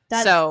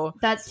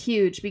 That's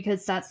huge,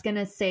 because that's going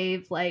to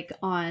save like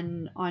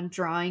on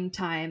drawing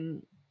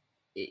time,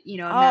 you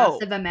know, a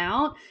massive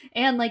amount.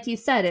 And like you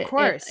said, it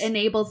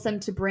enables them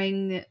to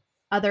bring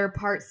other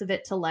parts of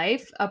it to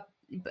life.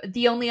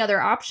 The only other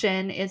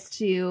option is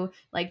to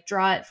like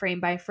draw it frame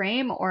by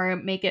frame or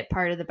make it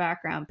part of the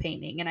background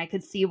painting. And I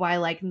could see why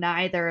like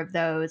neither of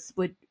those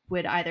would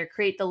either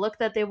create the look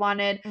that they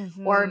wanted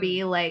or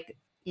be like,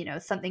 you know,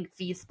 something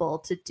feasible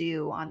to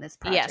do on this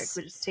project.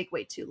 Would just take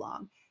way too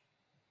long.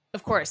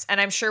 Of course. And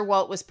I'm sure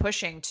Walt was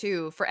pushing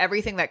too for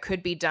everything that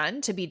could be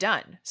done to be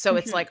done. So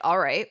it's like, all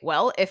right,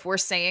 well, if we're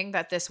saying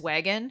that this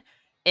wagon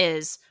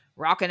is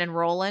rocking and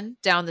rolling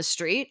down the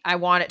street. I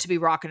want it to be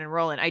rocking and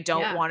rolling. I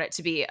don't want it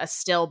to be a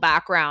still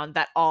background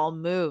that all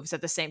moves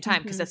at the same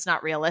time, because that's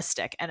not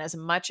realistic. And as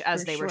much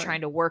as they were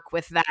trying to work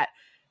with that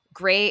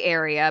gray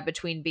area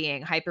between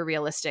being hyper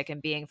realistic and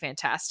being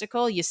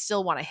fantastical, you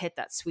still want to hit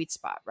that sweet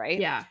spot, right?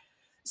 Yeah.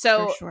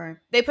 So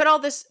they put all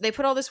this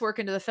work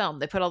into the film.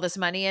 They put all this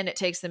money in. It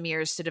takes them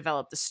years to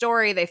develop the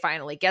story. They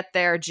finally get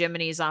there.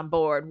 Jiminy's on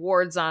board.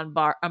 Ward's on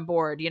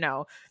board. You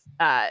know,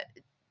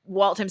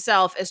 Walt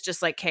himself is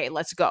just like, "Hey,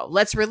 let's go.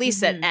 Let's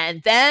release it."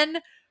 And then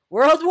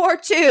World War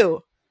II.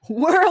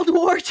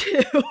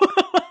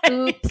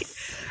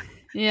 Oops.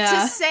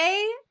 Yeah.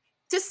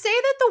 To say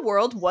that the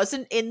world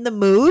wasn't in the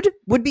mood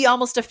would be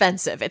almost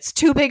offensive. It's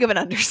too big of an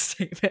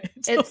understatement.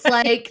 It's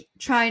like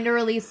trying to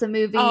release a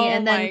movie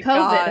and then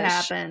COVID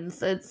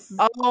happens. It's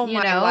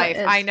my life.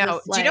 I know.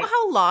 Do you know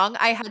how long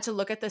I had to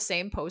look at the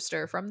same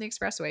poster from the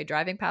Expressway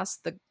driving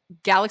past the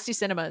Galaxy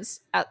Cinemas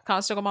at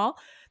Conestoga Mall?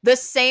 The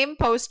same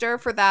poster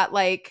for that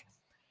like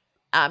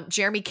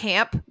Jeremy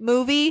Camp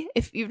movie.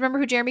 If you remember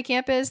who Jeremy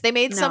Camp is, they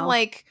made some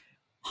like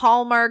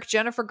Hallmark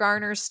Jennifer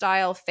Garner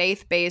style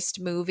faith-based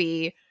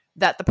movie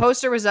that the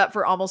poster was up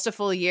for almost a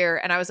full year.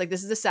 And I was like,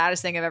 this is the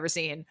saddest thing I've ever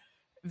seen.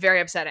 Very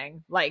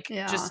upsetting. Like,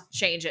 just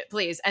change it,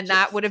 please. And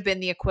that would have been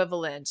the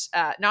equivalent.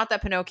 Not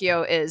that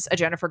Pinocchio is a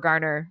Jennifer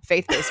Garner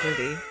faith-based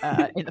movie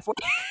in the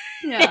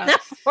 40s. In the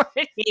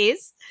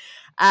 40s.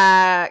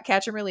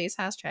 Catch and release,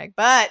 hashtag.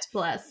 But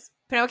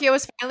Pinocchio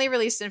was finally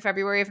released in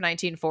February of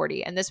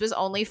 1940, and this was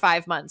only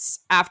 5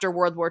 months after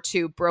World War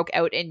II broke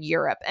out in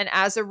Europe. And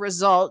as a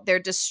result, their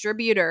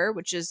distributor,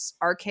 which is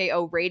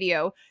RKO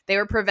Radio, they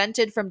were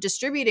prevented from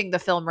distributing the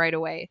film right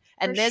away.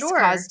 And this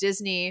caused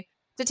Disney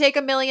to take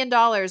 $1 million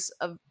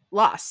of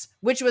loss,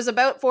 which was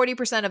about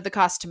 40% of the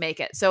cost to make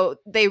it. So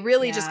they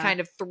really just kind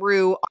of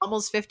threw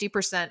almost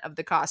 50% of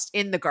the cost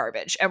in the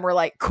garbage. And we're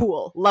like,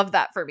 cool, love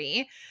that for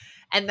me.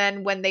 And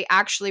then when they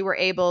actually were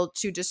able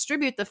to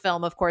distribute the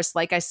film, of course,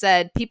 like I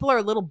said, people are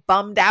a little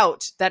bummed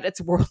out that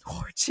it's World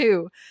War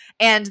II.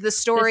 And the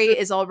story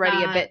is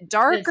already a bit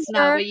darker. It's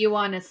not what you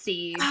want to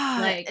see.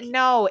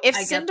 No, if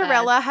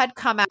Cinderella had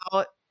come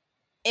out,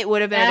 it would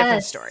have been a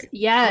different story.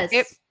 Yes.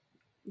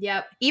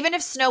 Even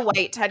if Snow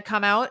White had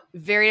come out,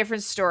 very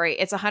different story.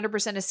 It's 100%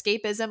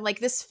 escapism.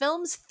 Like, this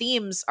film's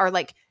themes are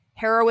like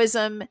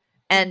heroism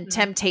and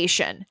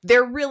temptation.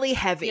 They're really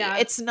heavy. Yeah.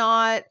 It's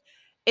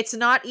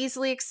not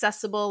easily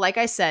accessible. Like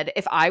I said,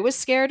 if I was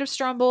scared of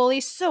Stromboli,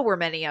 so were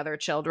many other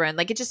children.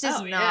 Like, it just is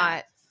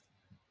not,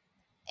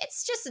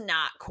 it's just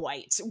not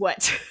quite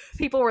what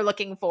people were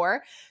looking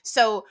for.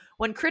 So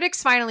when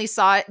critics finally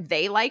saw it,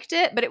 they liked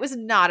it, but it was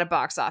not a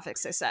box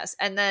office success.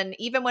 And then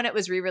even when it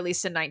was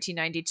re-released in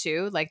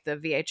 1992, like the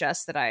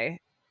VHS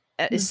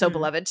that is so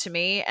beloved to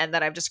me and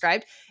that I've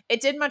described,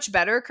 it did much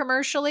better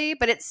commercially,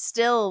 but it's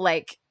still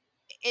like,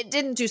 it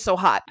didn't do so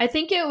hot. I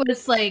think it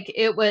was like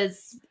it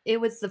was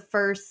the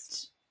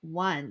first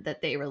one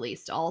that they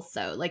released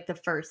also, like the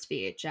first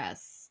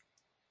VHS.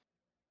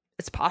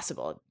 It's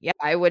possible. Yeah,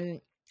 I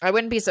wouldn't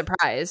be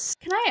surprised.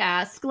 Can I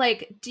ask,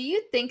 like, do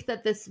you think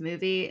that this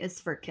movie is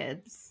for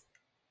kids?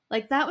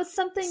 Like, that was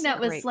something that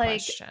was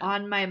like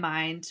on my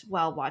mind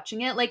while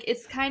watching it. Like,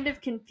 it's kind of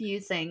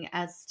confusing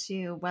as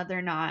to whether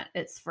or not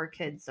it's for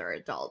kids or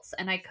adults,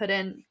 and I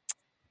couldn't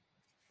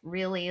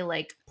really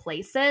like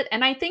place it.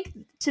 And I think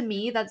to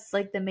me that's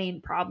like the main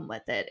problem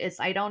with it is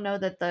I don't know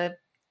that the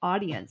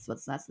audience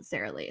was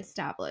necessarily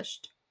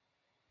established.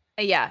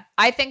 Yeah,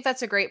 I think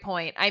that's a great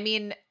point. I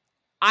mean,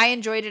 I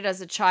enjoyed it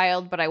as a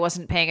child, but I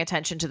wasn't paying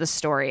attention to the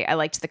story. I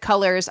liked the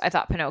colors. I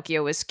thought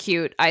Pinocchio was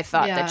cute. I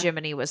thought that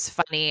Jiminy was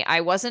funny. I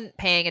wasn't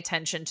paying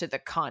attention to the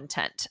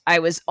content. I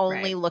was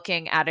only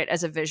looking at it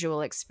as a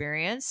visual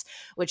experience,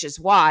 which is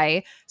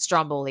why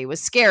Stromboli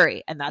was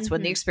scary. And that's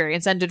when the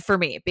experience ended for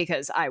me,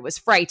 because I was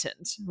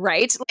frightened,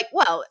 right? Like,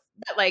 well,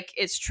 like,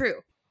 it's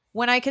true.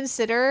 When I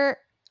consider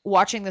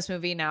watching this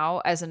movie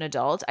now as an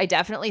adult, I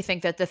definitely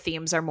think that the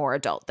themes are more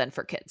adult than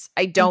for kids.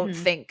 I don't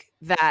think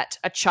that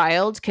a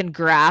child can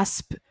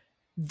grasp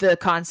the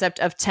concept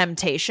of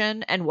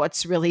temptation and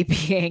what's really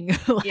being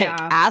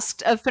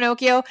asked of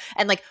Pinocchio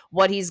and like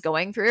what he's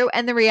going through.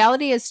 And the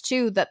reality is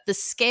too that the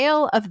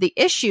scale of the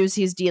issues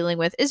he's dealing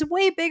with is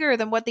way bigger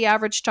than what the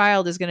average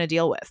child is going to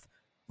deal with.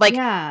 Like,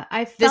 yeah,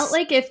 I felt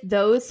like if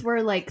those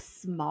were like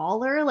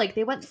smaller, like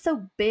they went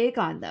so big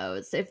on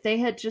those, if they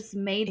had just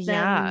made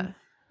them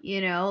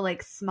you know,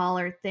 like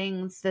smaller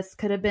things, this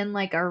could have been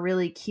like a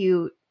really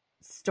cute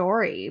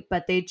story,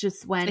 but they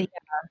just went,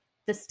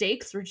 the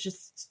stakes were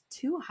just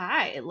too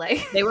high.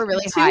 Like, they were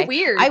really high. Too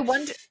weird. I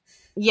wonder,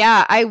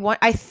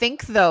 I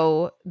think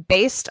though,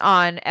 based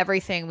on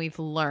everything we've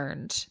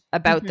learned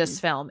about this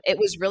film, it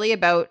was really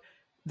about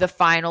the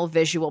final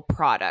visual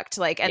product.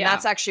 Like, and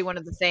that's actually one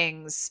of the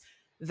things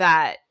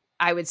that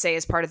I would say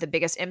is part of the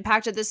biggest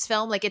impact of this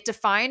film. Like, it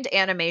defined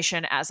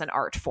animation as an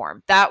art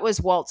form. That was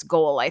Walt's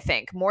goal, I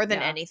think, more than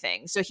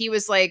anything. So he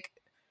was like,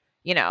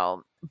 you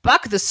know,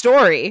 buck the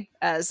story,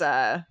 as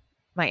my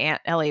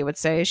Aunt Ellie would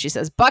say. She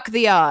says, buck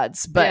the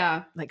odds.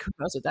 But like, who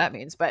knows what that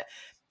means? But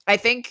I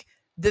think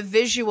the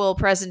visual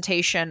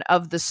presentation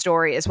of the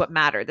story is what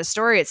mattered. The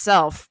story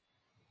itself,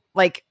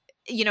 like,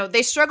 you know,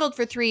 they struggled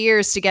for 3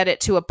 years to get it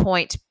to a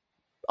point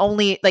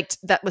only like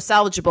that was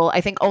salvageable. I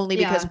think only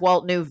because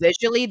Walt knew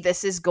visually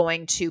this is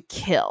going to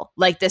kill.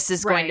 Like, this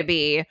is going to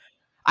be,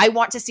 I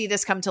want to see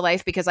this come to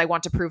life because I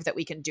want to prove that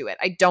we can do it.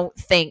 I don't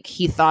think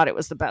he thought it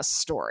was the best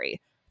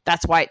story.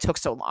 That's why it took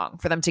so long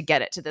for them to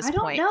get it to this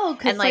point. I don't know,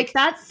 because like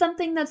that's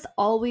something that's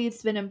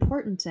always been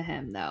important to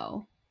him,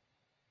 though.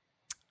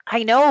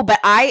 I know, but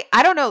I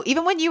don't know.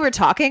 Even when you were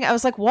talking, I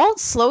was like, Walt,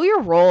 slow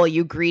your roll,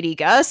 you greedy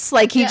Gus.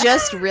 Like, he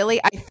just really,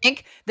 I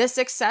think the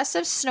success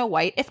of Snow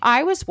White, if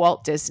I was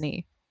Walt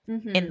Disney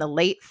in the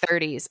late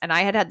 30s and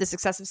I had the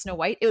success of Snow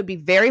White, it would be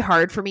very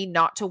hard for me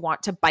not to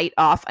want to bite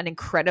off an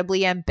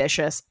incredibly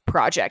ambitious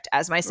project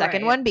as my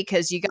second one,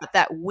 because you got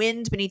that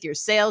wind beneath your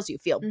sails. You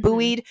feel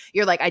buoyed.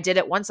 You're like, I did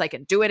it once, I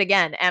can do it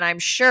again. And I'm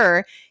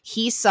sure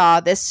he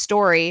saw this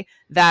story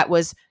that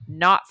was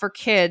not for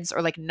kids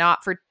or like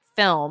not for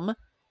film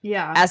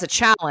as a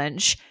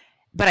challenge.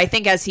 But I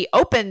think as he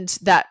opened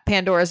that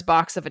Pandora's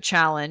box of a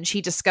challenge, he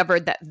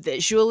discovered that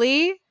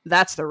visually,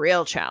 that's the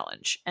real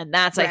challenge. And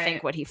that's, I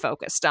think, what he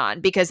focused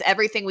on. Because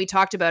everything we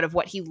talked about of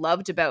what he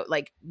loved about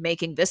like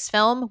making this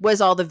film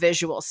was all the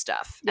visual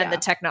stuff and the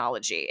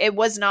technology. It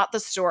was not the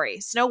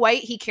story. Snow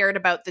White, he cared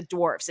about the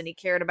dwarfs and he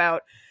cared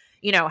about,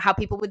 you know, how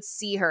people would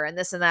see her and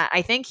this and that.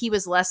 I think he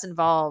was less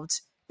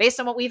involved based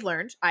on what we've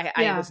learned.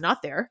 I was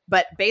not there,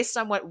 but based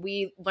on what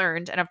we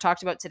learned and I've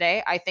talked about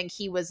today, I think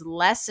he was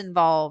less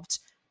involved,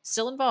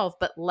 still involved,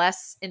 but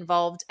less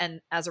involved,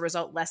 and as a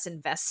result, less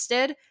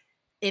invested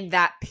in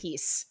that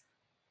piece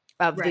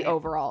of the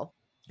overall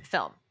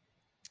film.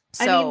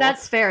 So, I mean,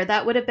 that's fair.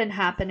 That would have been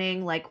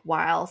happening like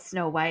while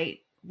Snow White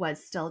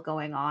was still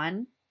going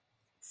on.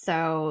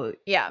 So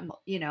yeah,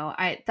 you know,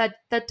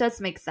 that does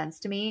make sense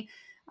to me.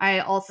 I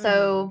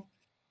also,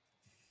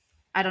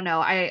 I don't know.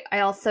 I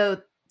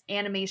also,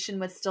 animation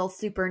was still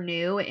super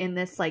new in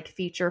this like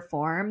feature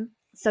form.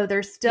 So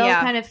they're still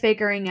kind of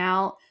figuring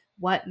out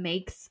what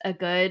makes a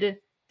good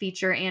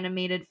feature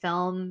animated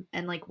film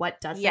and like what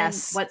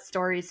doesn't, what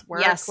stories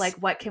work, like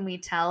what can we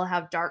tell,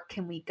 how dark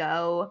can we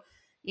go,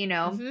 you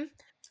know,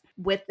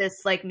 with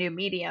this like new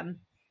medium.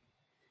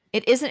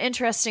 It is an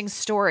interesting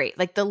story,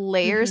 like the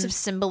layers of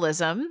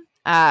symbolism.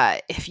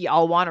 If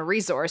y'all want a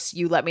resource,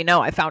 you let me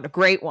know. I found a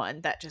great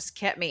one that just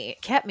kept me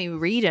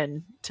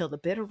reading till the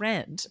bitter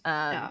end.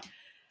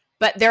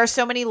 But there are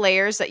so many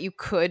layers that you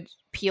could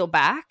peel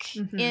back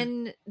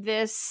in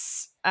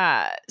this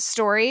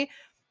story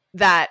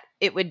that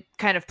it would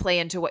kind of play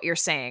into what you're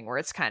saying, where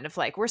it's kind of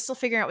like, we're still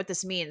figuring out what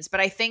this means. But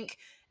I think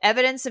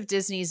evidence of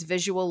Disney's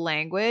visual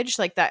language,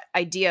 like that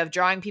idea of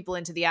drawing people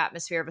into the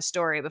atmosphere of a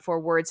story before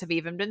words have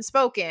even been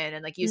spoken,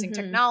 and like using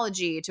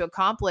technology to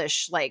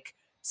accomplish like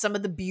some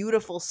of the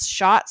beautiful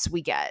shots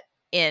we get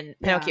in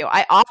Pinocchio.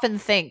 I often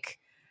think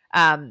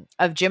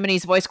of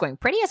Jiminy's voice going,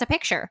 pretty as a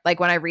picture. Like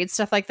when I read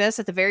stuff like this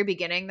at the very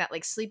beginning, that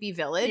like Sleepy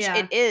Village,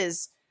 it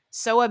is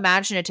so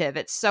imaginative.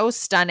 It's so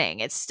stunning.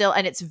 It's still,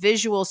 and it's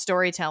visual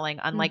storytelling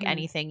unlike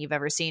anything you've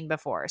ever seen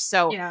before.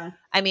 So,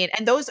 I mean,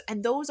 and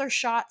those are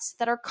shots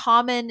that are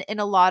common in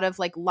a lot of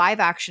like live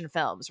action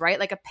films, right?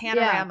 Like a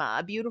panorama,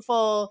 a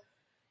beautiful,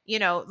 you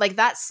know, like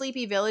that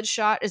Sleepy Village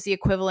shot is the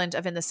equivalent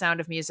of in The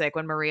Sound of Music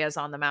when Maria's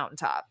on the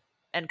mountaintop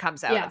and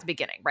comes out at the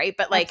beginning, right?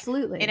 But like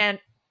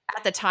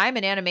at the time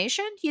in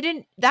animation,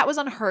 that was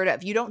unheard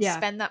of. You don't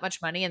spend that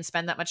much money and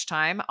spend that much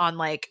time on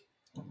like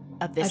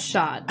a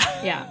shot.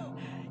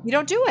 You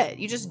don't do it.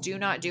 You just do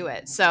not do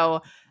it.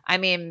 So, I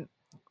mean,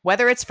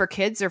 whether it's for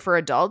kids or for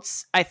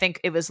adults, I think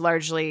it was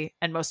largely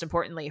and most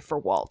importantly for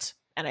Walt.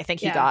 And I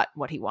think he got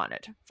what he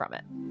wanted from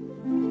it.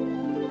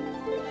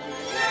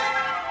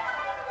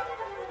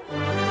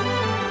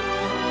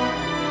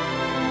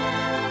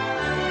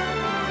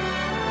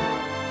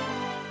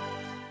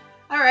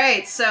 All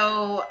right,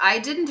 so I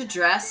didn't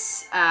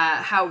address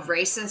how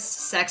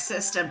racist,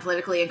 sexist, and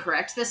politically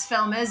incorrect this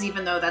film is,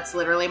 even though that's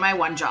literally my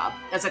one job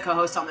as a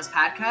co-host on this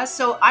podcast.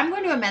 So I'm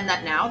going to amend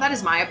that now. That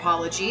is my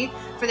apology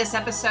for this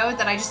episode,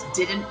 that I just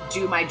didn't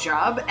do my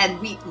job. And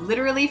we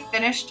literally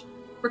finished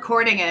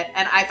recording it,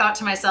 and I thought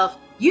to myself,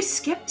 you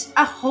skipped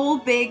a whole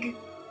big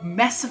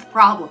mess of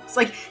problems.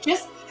 Like,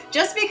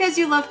 just because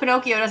you love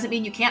Pinocchio doesn't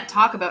mean you can't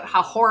talk about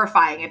how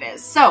horrifying it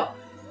is. So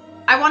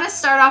I want to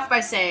start off by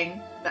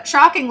saying that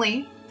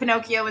shockingly,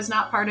 Pinocchio is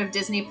not part of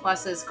Disney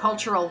Plus's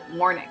cultural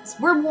warnings.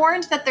 We're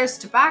warned that there's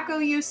tobacco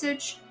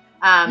usage,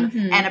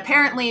 and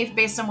apparently,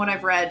 based on what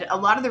I've read, a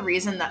lot of the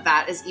reason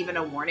that is even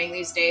a warning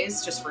these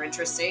days, just for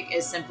interest's sake,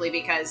 is simply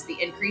because the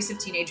increase of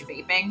teenage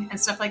vaping and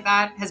stuff like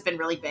that has been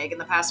really big in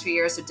the past few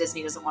years, so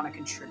Disney doesn't want to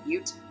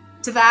contribute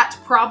to that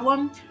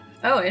problem.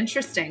 Oh,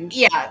 interesting.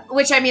 Yeah,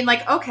 which I mean,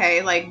 like,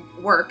 okay, like,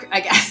 work,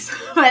 I guess.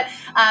 But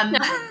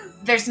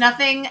there's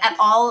nothing at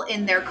all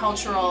in their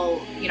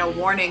cultural,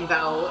 warning,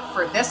 though,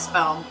 for this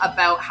film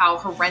about how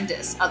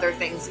horrendous other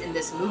things in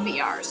this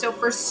movie are. So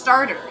for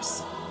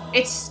starters,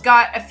 it's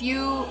got a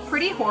few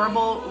pretty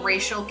horrible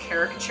racial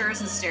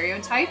caricatures and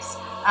stereotypes.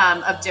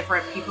 of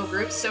different people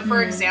groups. So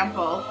for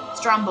example,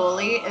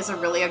 Stromboli is a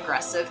really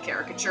aggressive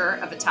caricature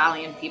of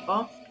Italian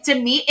people. To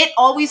me, it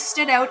always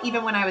stood out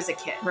even when I was a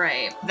kid.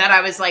 Right. That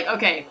I was like,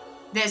 okay,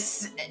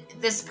 this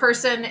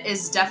person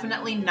is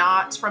definitely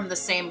not from the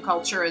same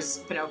culture as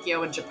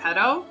Pinocchio and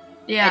Geppetto.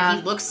 Yeah. And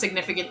he looks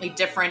significantly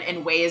different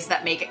in ways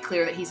that make it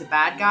clear that he's a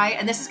bad guy.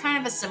 And this is kind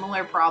of a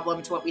similar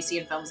problem to what we see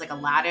in films like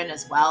Aladdin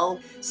as well.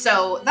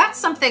 So that's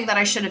something that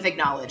I should have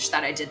acknowledged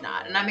that I did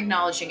not. And I'm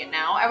acknowledging it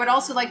now. I would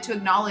also like to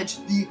acknowledge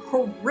the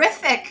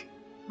horrific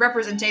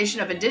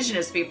representation of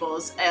indigenous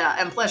peoples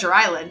in Pleasure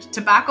Island.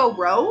 Tobacco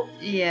Row.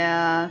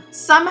 Yeah.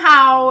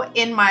 Somehow,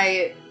 in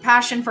my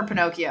passion for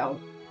Pinocchio,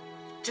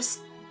 just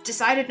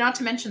decided not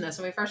to mention this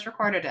when we first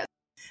recorded it.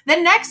 The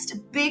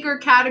next bigger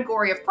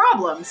category of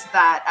problems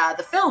that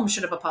the film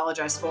should have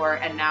apologized for,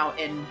 and now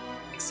in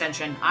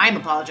extension, I'm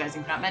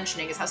apologizing for not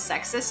mentioning, is how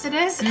sexist it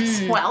is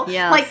as well.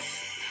 Yes. Like,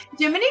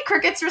 Jiminy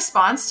Cricket's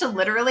response to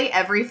literally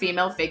every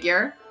female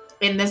figure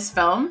in this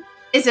film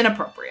is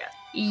inappropriate.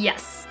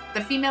 Yes. The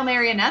female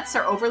marionettes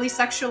are overly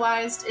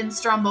sexualized in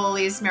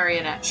Stromboli's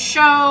marionette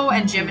show,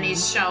 and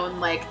Jiminy's shown,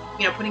 like,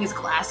 you know, putting his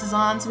glasses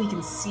on so he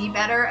can see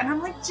better. And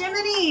I'm like,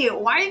 Jiminy,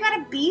 why are you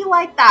gotta be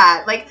like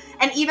that? Like,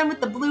 and even with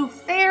the blue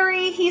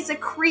fairy, he's a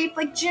creep.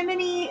 Like,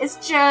 Jiminy is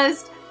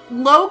just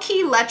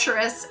low-key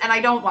lecherous, and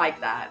I don't like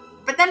that.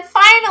 But then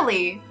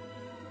finally,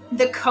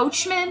 the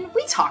coachman,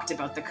 we talked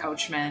about the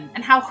coachman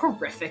and how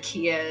horrific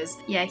he is.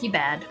 Yeah, he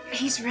bad.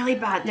 He's really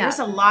bad. Yeah. There's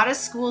a lot of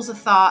schools of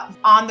thought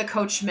on the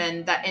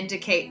coachman that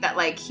indicate that,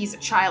 like, he's a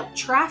child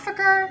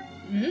trafficker.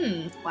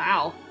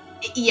 Wow.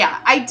 Yeah,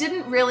 I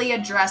didn't really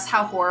address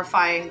how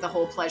horrifying the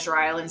whole Pleasure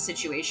Island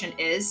situation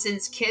is,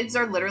 since kids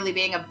are literally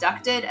being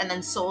abducted and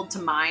then sold to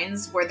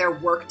mines where they're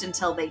worked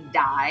until they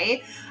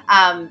die.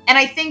 And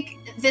I think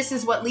this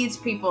is what leads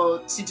people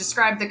to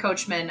describe the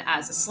coachman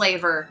as a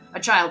slaver,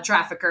 a child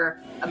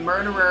trafficker, a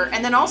murderer,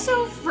 and then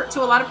also,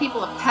 to a lot of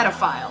people, a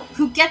pedophile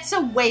who gets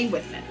away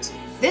with it.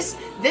 This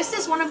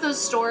is one of those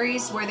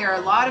stories where there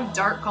are a lot of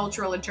dark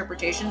cultural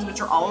interpretations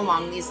which are all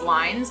along these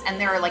lines, and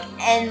there are like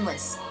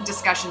endless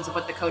discussions of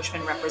what the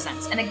coachman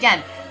represents. And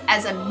again,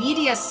 as a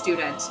media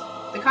student,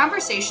 the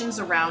conversations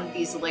around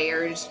these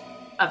layers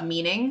of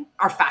meaning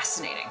are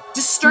fascinating.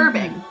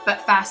 Disturbing,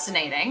 but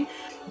fascinating.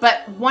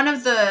 But one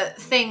of the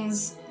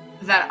things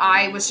that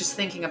I was just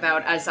thinking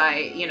about as I,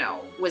 you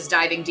know, was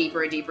diving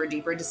deeper and deeper and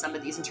deeper into some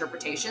of these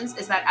interpretations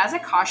is that as a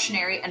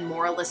cautionary and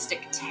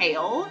moralistic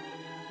tale,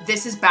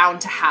 this is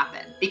bound to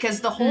happen, because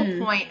the whole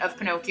point of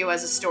Pinocchio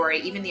as a story,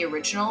 even the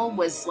original,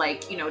 was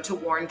like, you know, to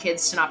warn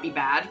kids to not be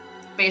bad,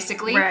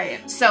 basically.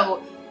 Right.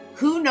 So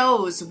who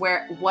knows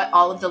what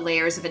all of the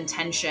layers of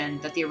intention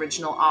that the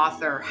original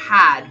author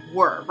had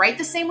were, right?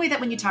 The same way that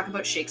when you talk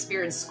about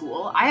Shakespeare in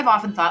school, I have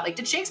often thought, like,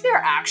 did Shakespeare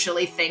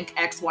actually think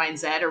X, Y, and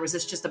Z, or was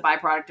this just a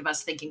byproduct of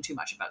us thinking too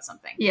much about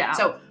something? Yeah.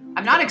 So I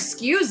am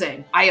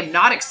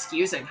not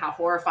excusing how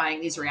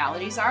horrifying these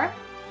realities are,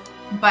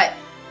 but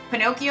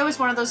Pinocchio is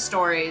one of those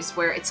stories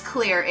where it's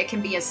clear it can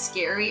be as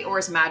scary or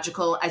as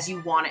magical as you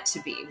want it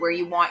to be, where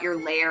you want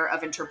your layer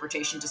of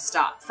interpretation to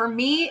stop. For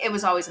me, it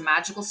was always a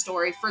magical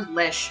story. For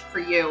Lish, for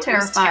you, it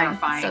was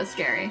terrifying. So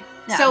scary.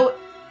 Yeah. So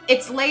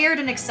it's layered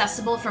and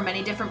accessible from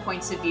many different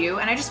points of view.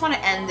 And I just want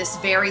to end this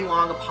very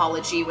long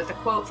apology with a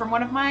quote from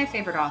one of my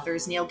favorite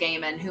authors, Neil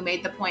Gaiman, who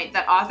made the point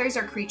that authors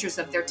are creatures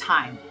of their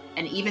time,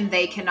 and even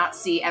they cannot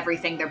see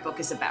everything their book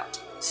is about.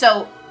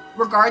 So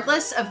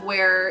regardless of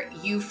where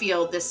you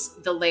feel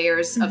the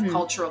layers of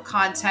cultural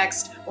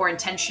context or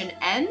intention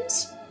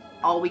end,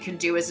 all we can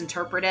do is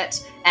interpret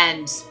it.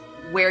 And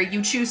where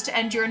you choose to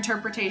end your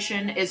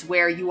interpretation is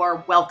where you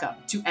are welcome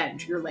to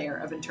end your layer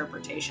of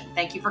interpretation.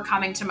 Thank you for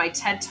coming to my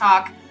TED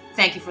Talk.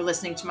 Thank you for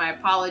listening to my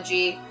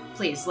apology.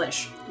 Please,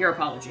 Lish, your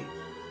apology.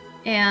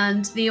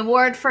 And the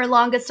award for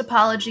longest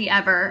apology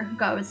ever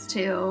goes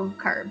to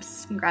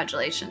Curbs.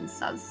 Congratulations.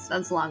 That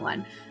was a long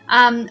one.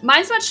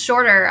 Mine's much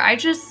shorter. I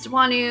just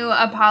want to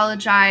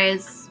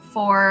apologize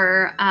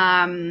for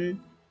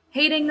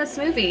hating this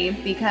movie,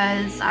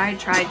 because I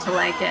tried to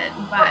like it,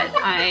 but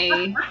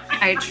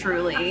I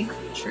truly,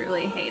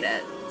 truly hate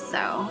it. So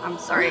I'm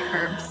sorry,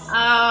 Curbs.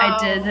 I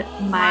did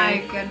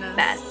my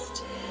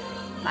best.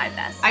 My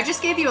best. I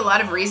just gave you a lot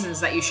of reasons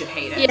that you should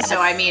hate it. Yes,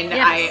 so I mean,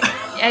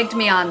 yes. Egged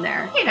me on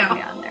there. You know. Egged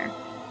me on there.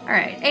 All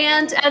right.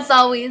 And as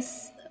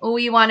always,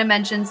 we want to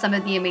mention some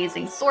of the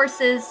amazing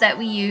sources that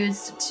we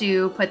used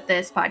to put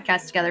this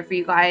podcast together for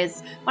you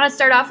guys. I want to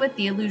start off with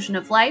The Illusion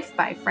of Life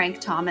by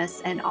Frank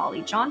Thomas and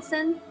Ollie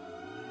Johnson.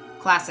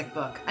 Classic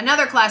book.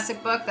 Another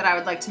classic book that I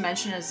would like to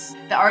mention is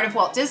The Art of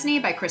Walt Disney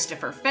by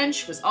Christopher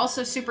Finch, was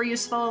also super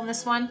useful in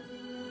this one.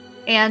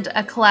 And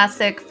a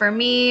classic for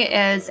me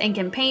is Ink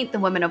and Paint, The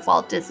Women of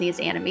Walt Disney's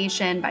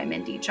Animation by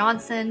Mindy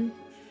Johnson.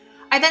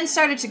 I then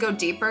started to go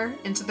deeper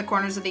into the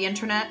corners of the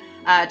internet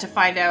to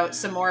find out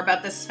some more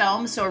about this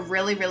film. So a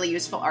really, really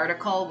useful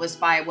article was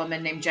by a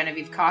woman named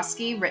Genevieve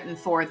Koski, written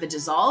for The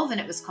Dissolve, and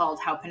it was called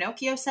How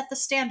Pinocchio Set the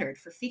Standard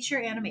for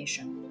Feature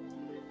Animation.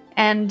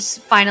 And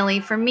finally,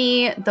 for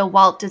me, the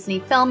Walt Disney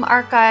Film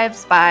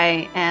Archives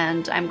by,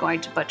 and I'm going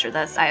to butcher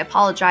this, I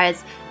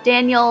apologize,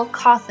 Daniel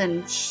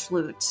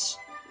Kothenschlut,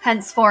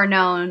 henceforth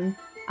known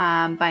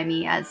by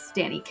me as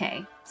Danny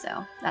K.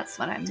 So that's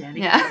what I'm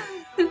Danny K.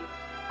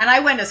 And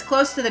I went as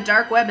close to the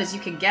dark web as you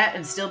can get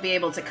and still be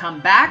able to come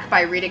back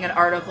by reading an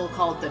article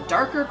called The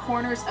Darker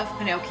Corners of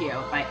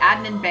Pinocchio by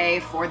Adnan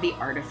Bey for The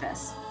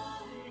Artifice.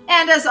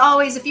 And as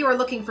always, if you are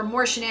looking for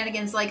more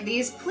shenanigans like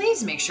these,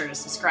 please make sure to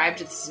subscribe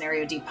to the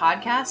Scenario D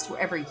podcast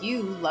wherever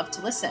you love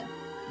to listen.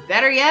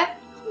 Better yet,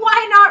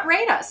 why not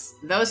rate us?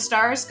 Those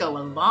stars go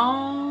a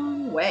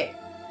long way.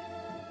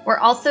 We're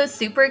also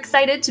super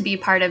excited to be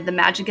part of the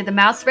Magic of the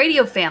Mouse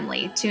radio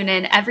family. Tune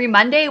in every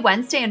Monday,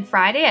 Wednesday, and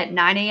Friday at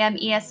 9 a.m.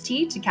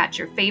 EST to catch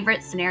your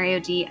favorite Scenario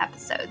D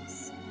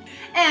episodes.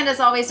 And as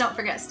always, don't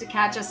forget to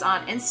catch us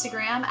on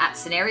Instagram at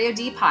Scenario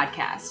D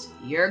Podcast.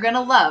 You're going to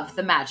love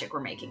the magic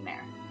we're making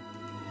there.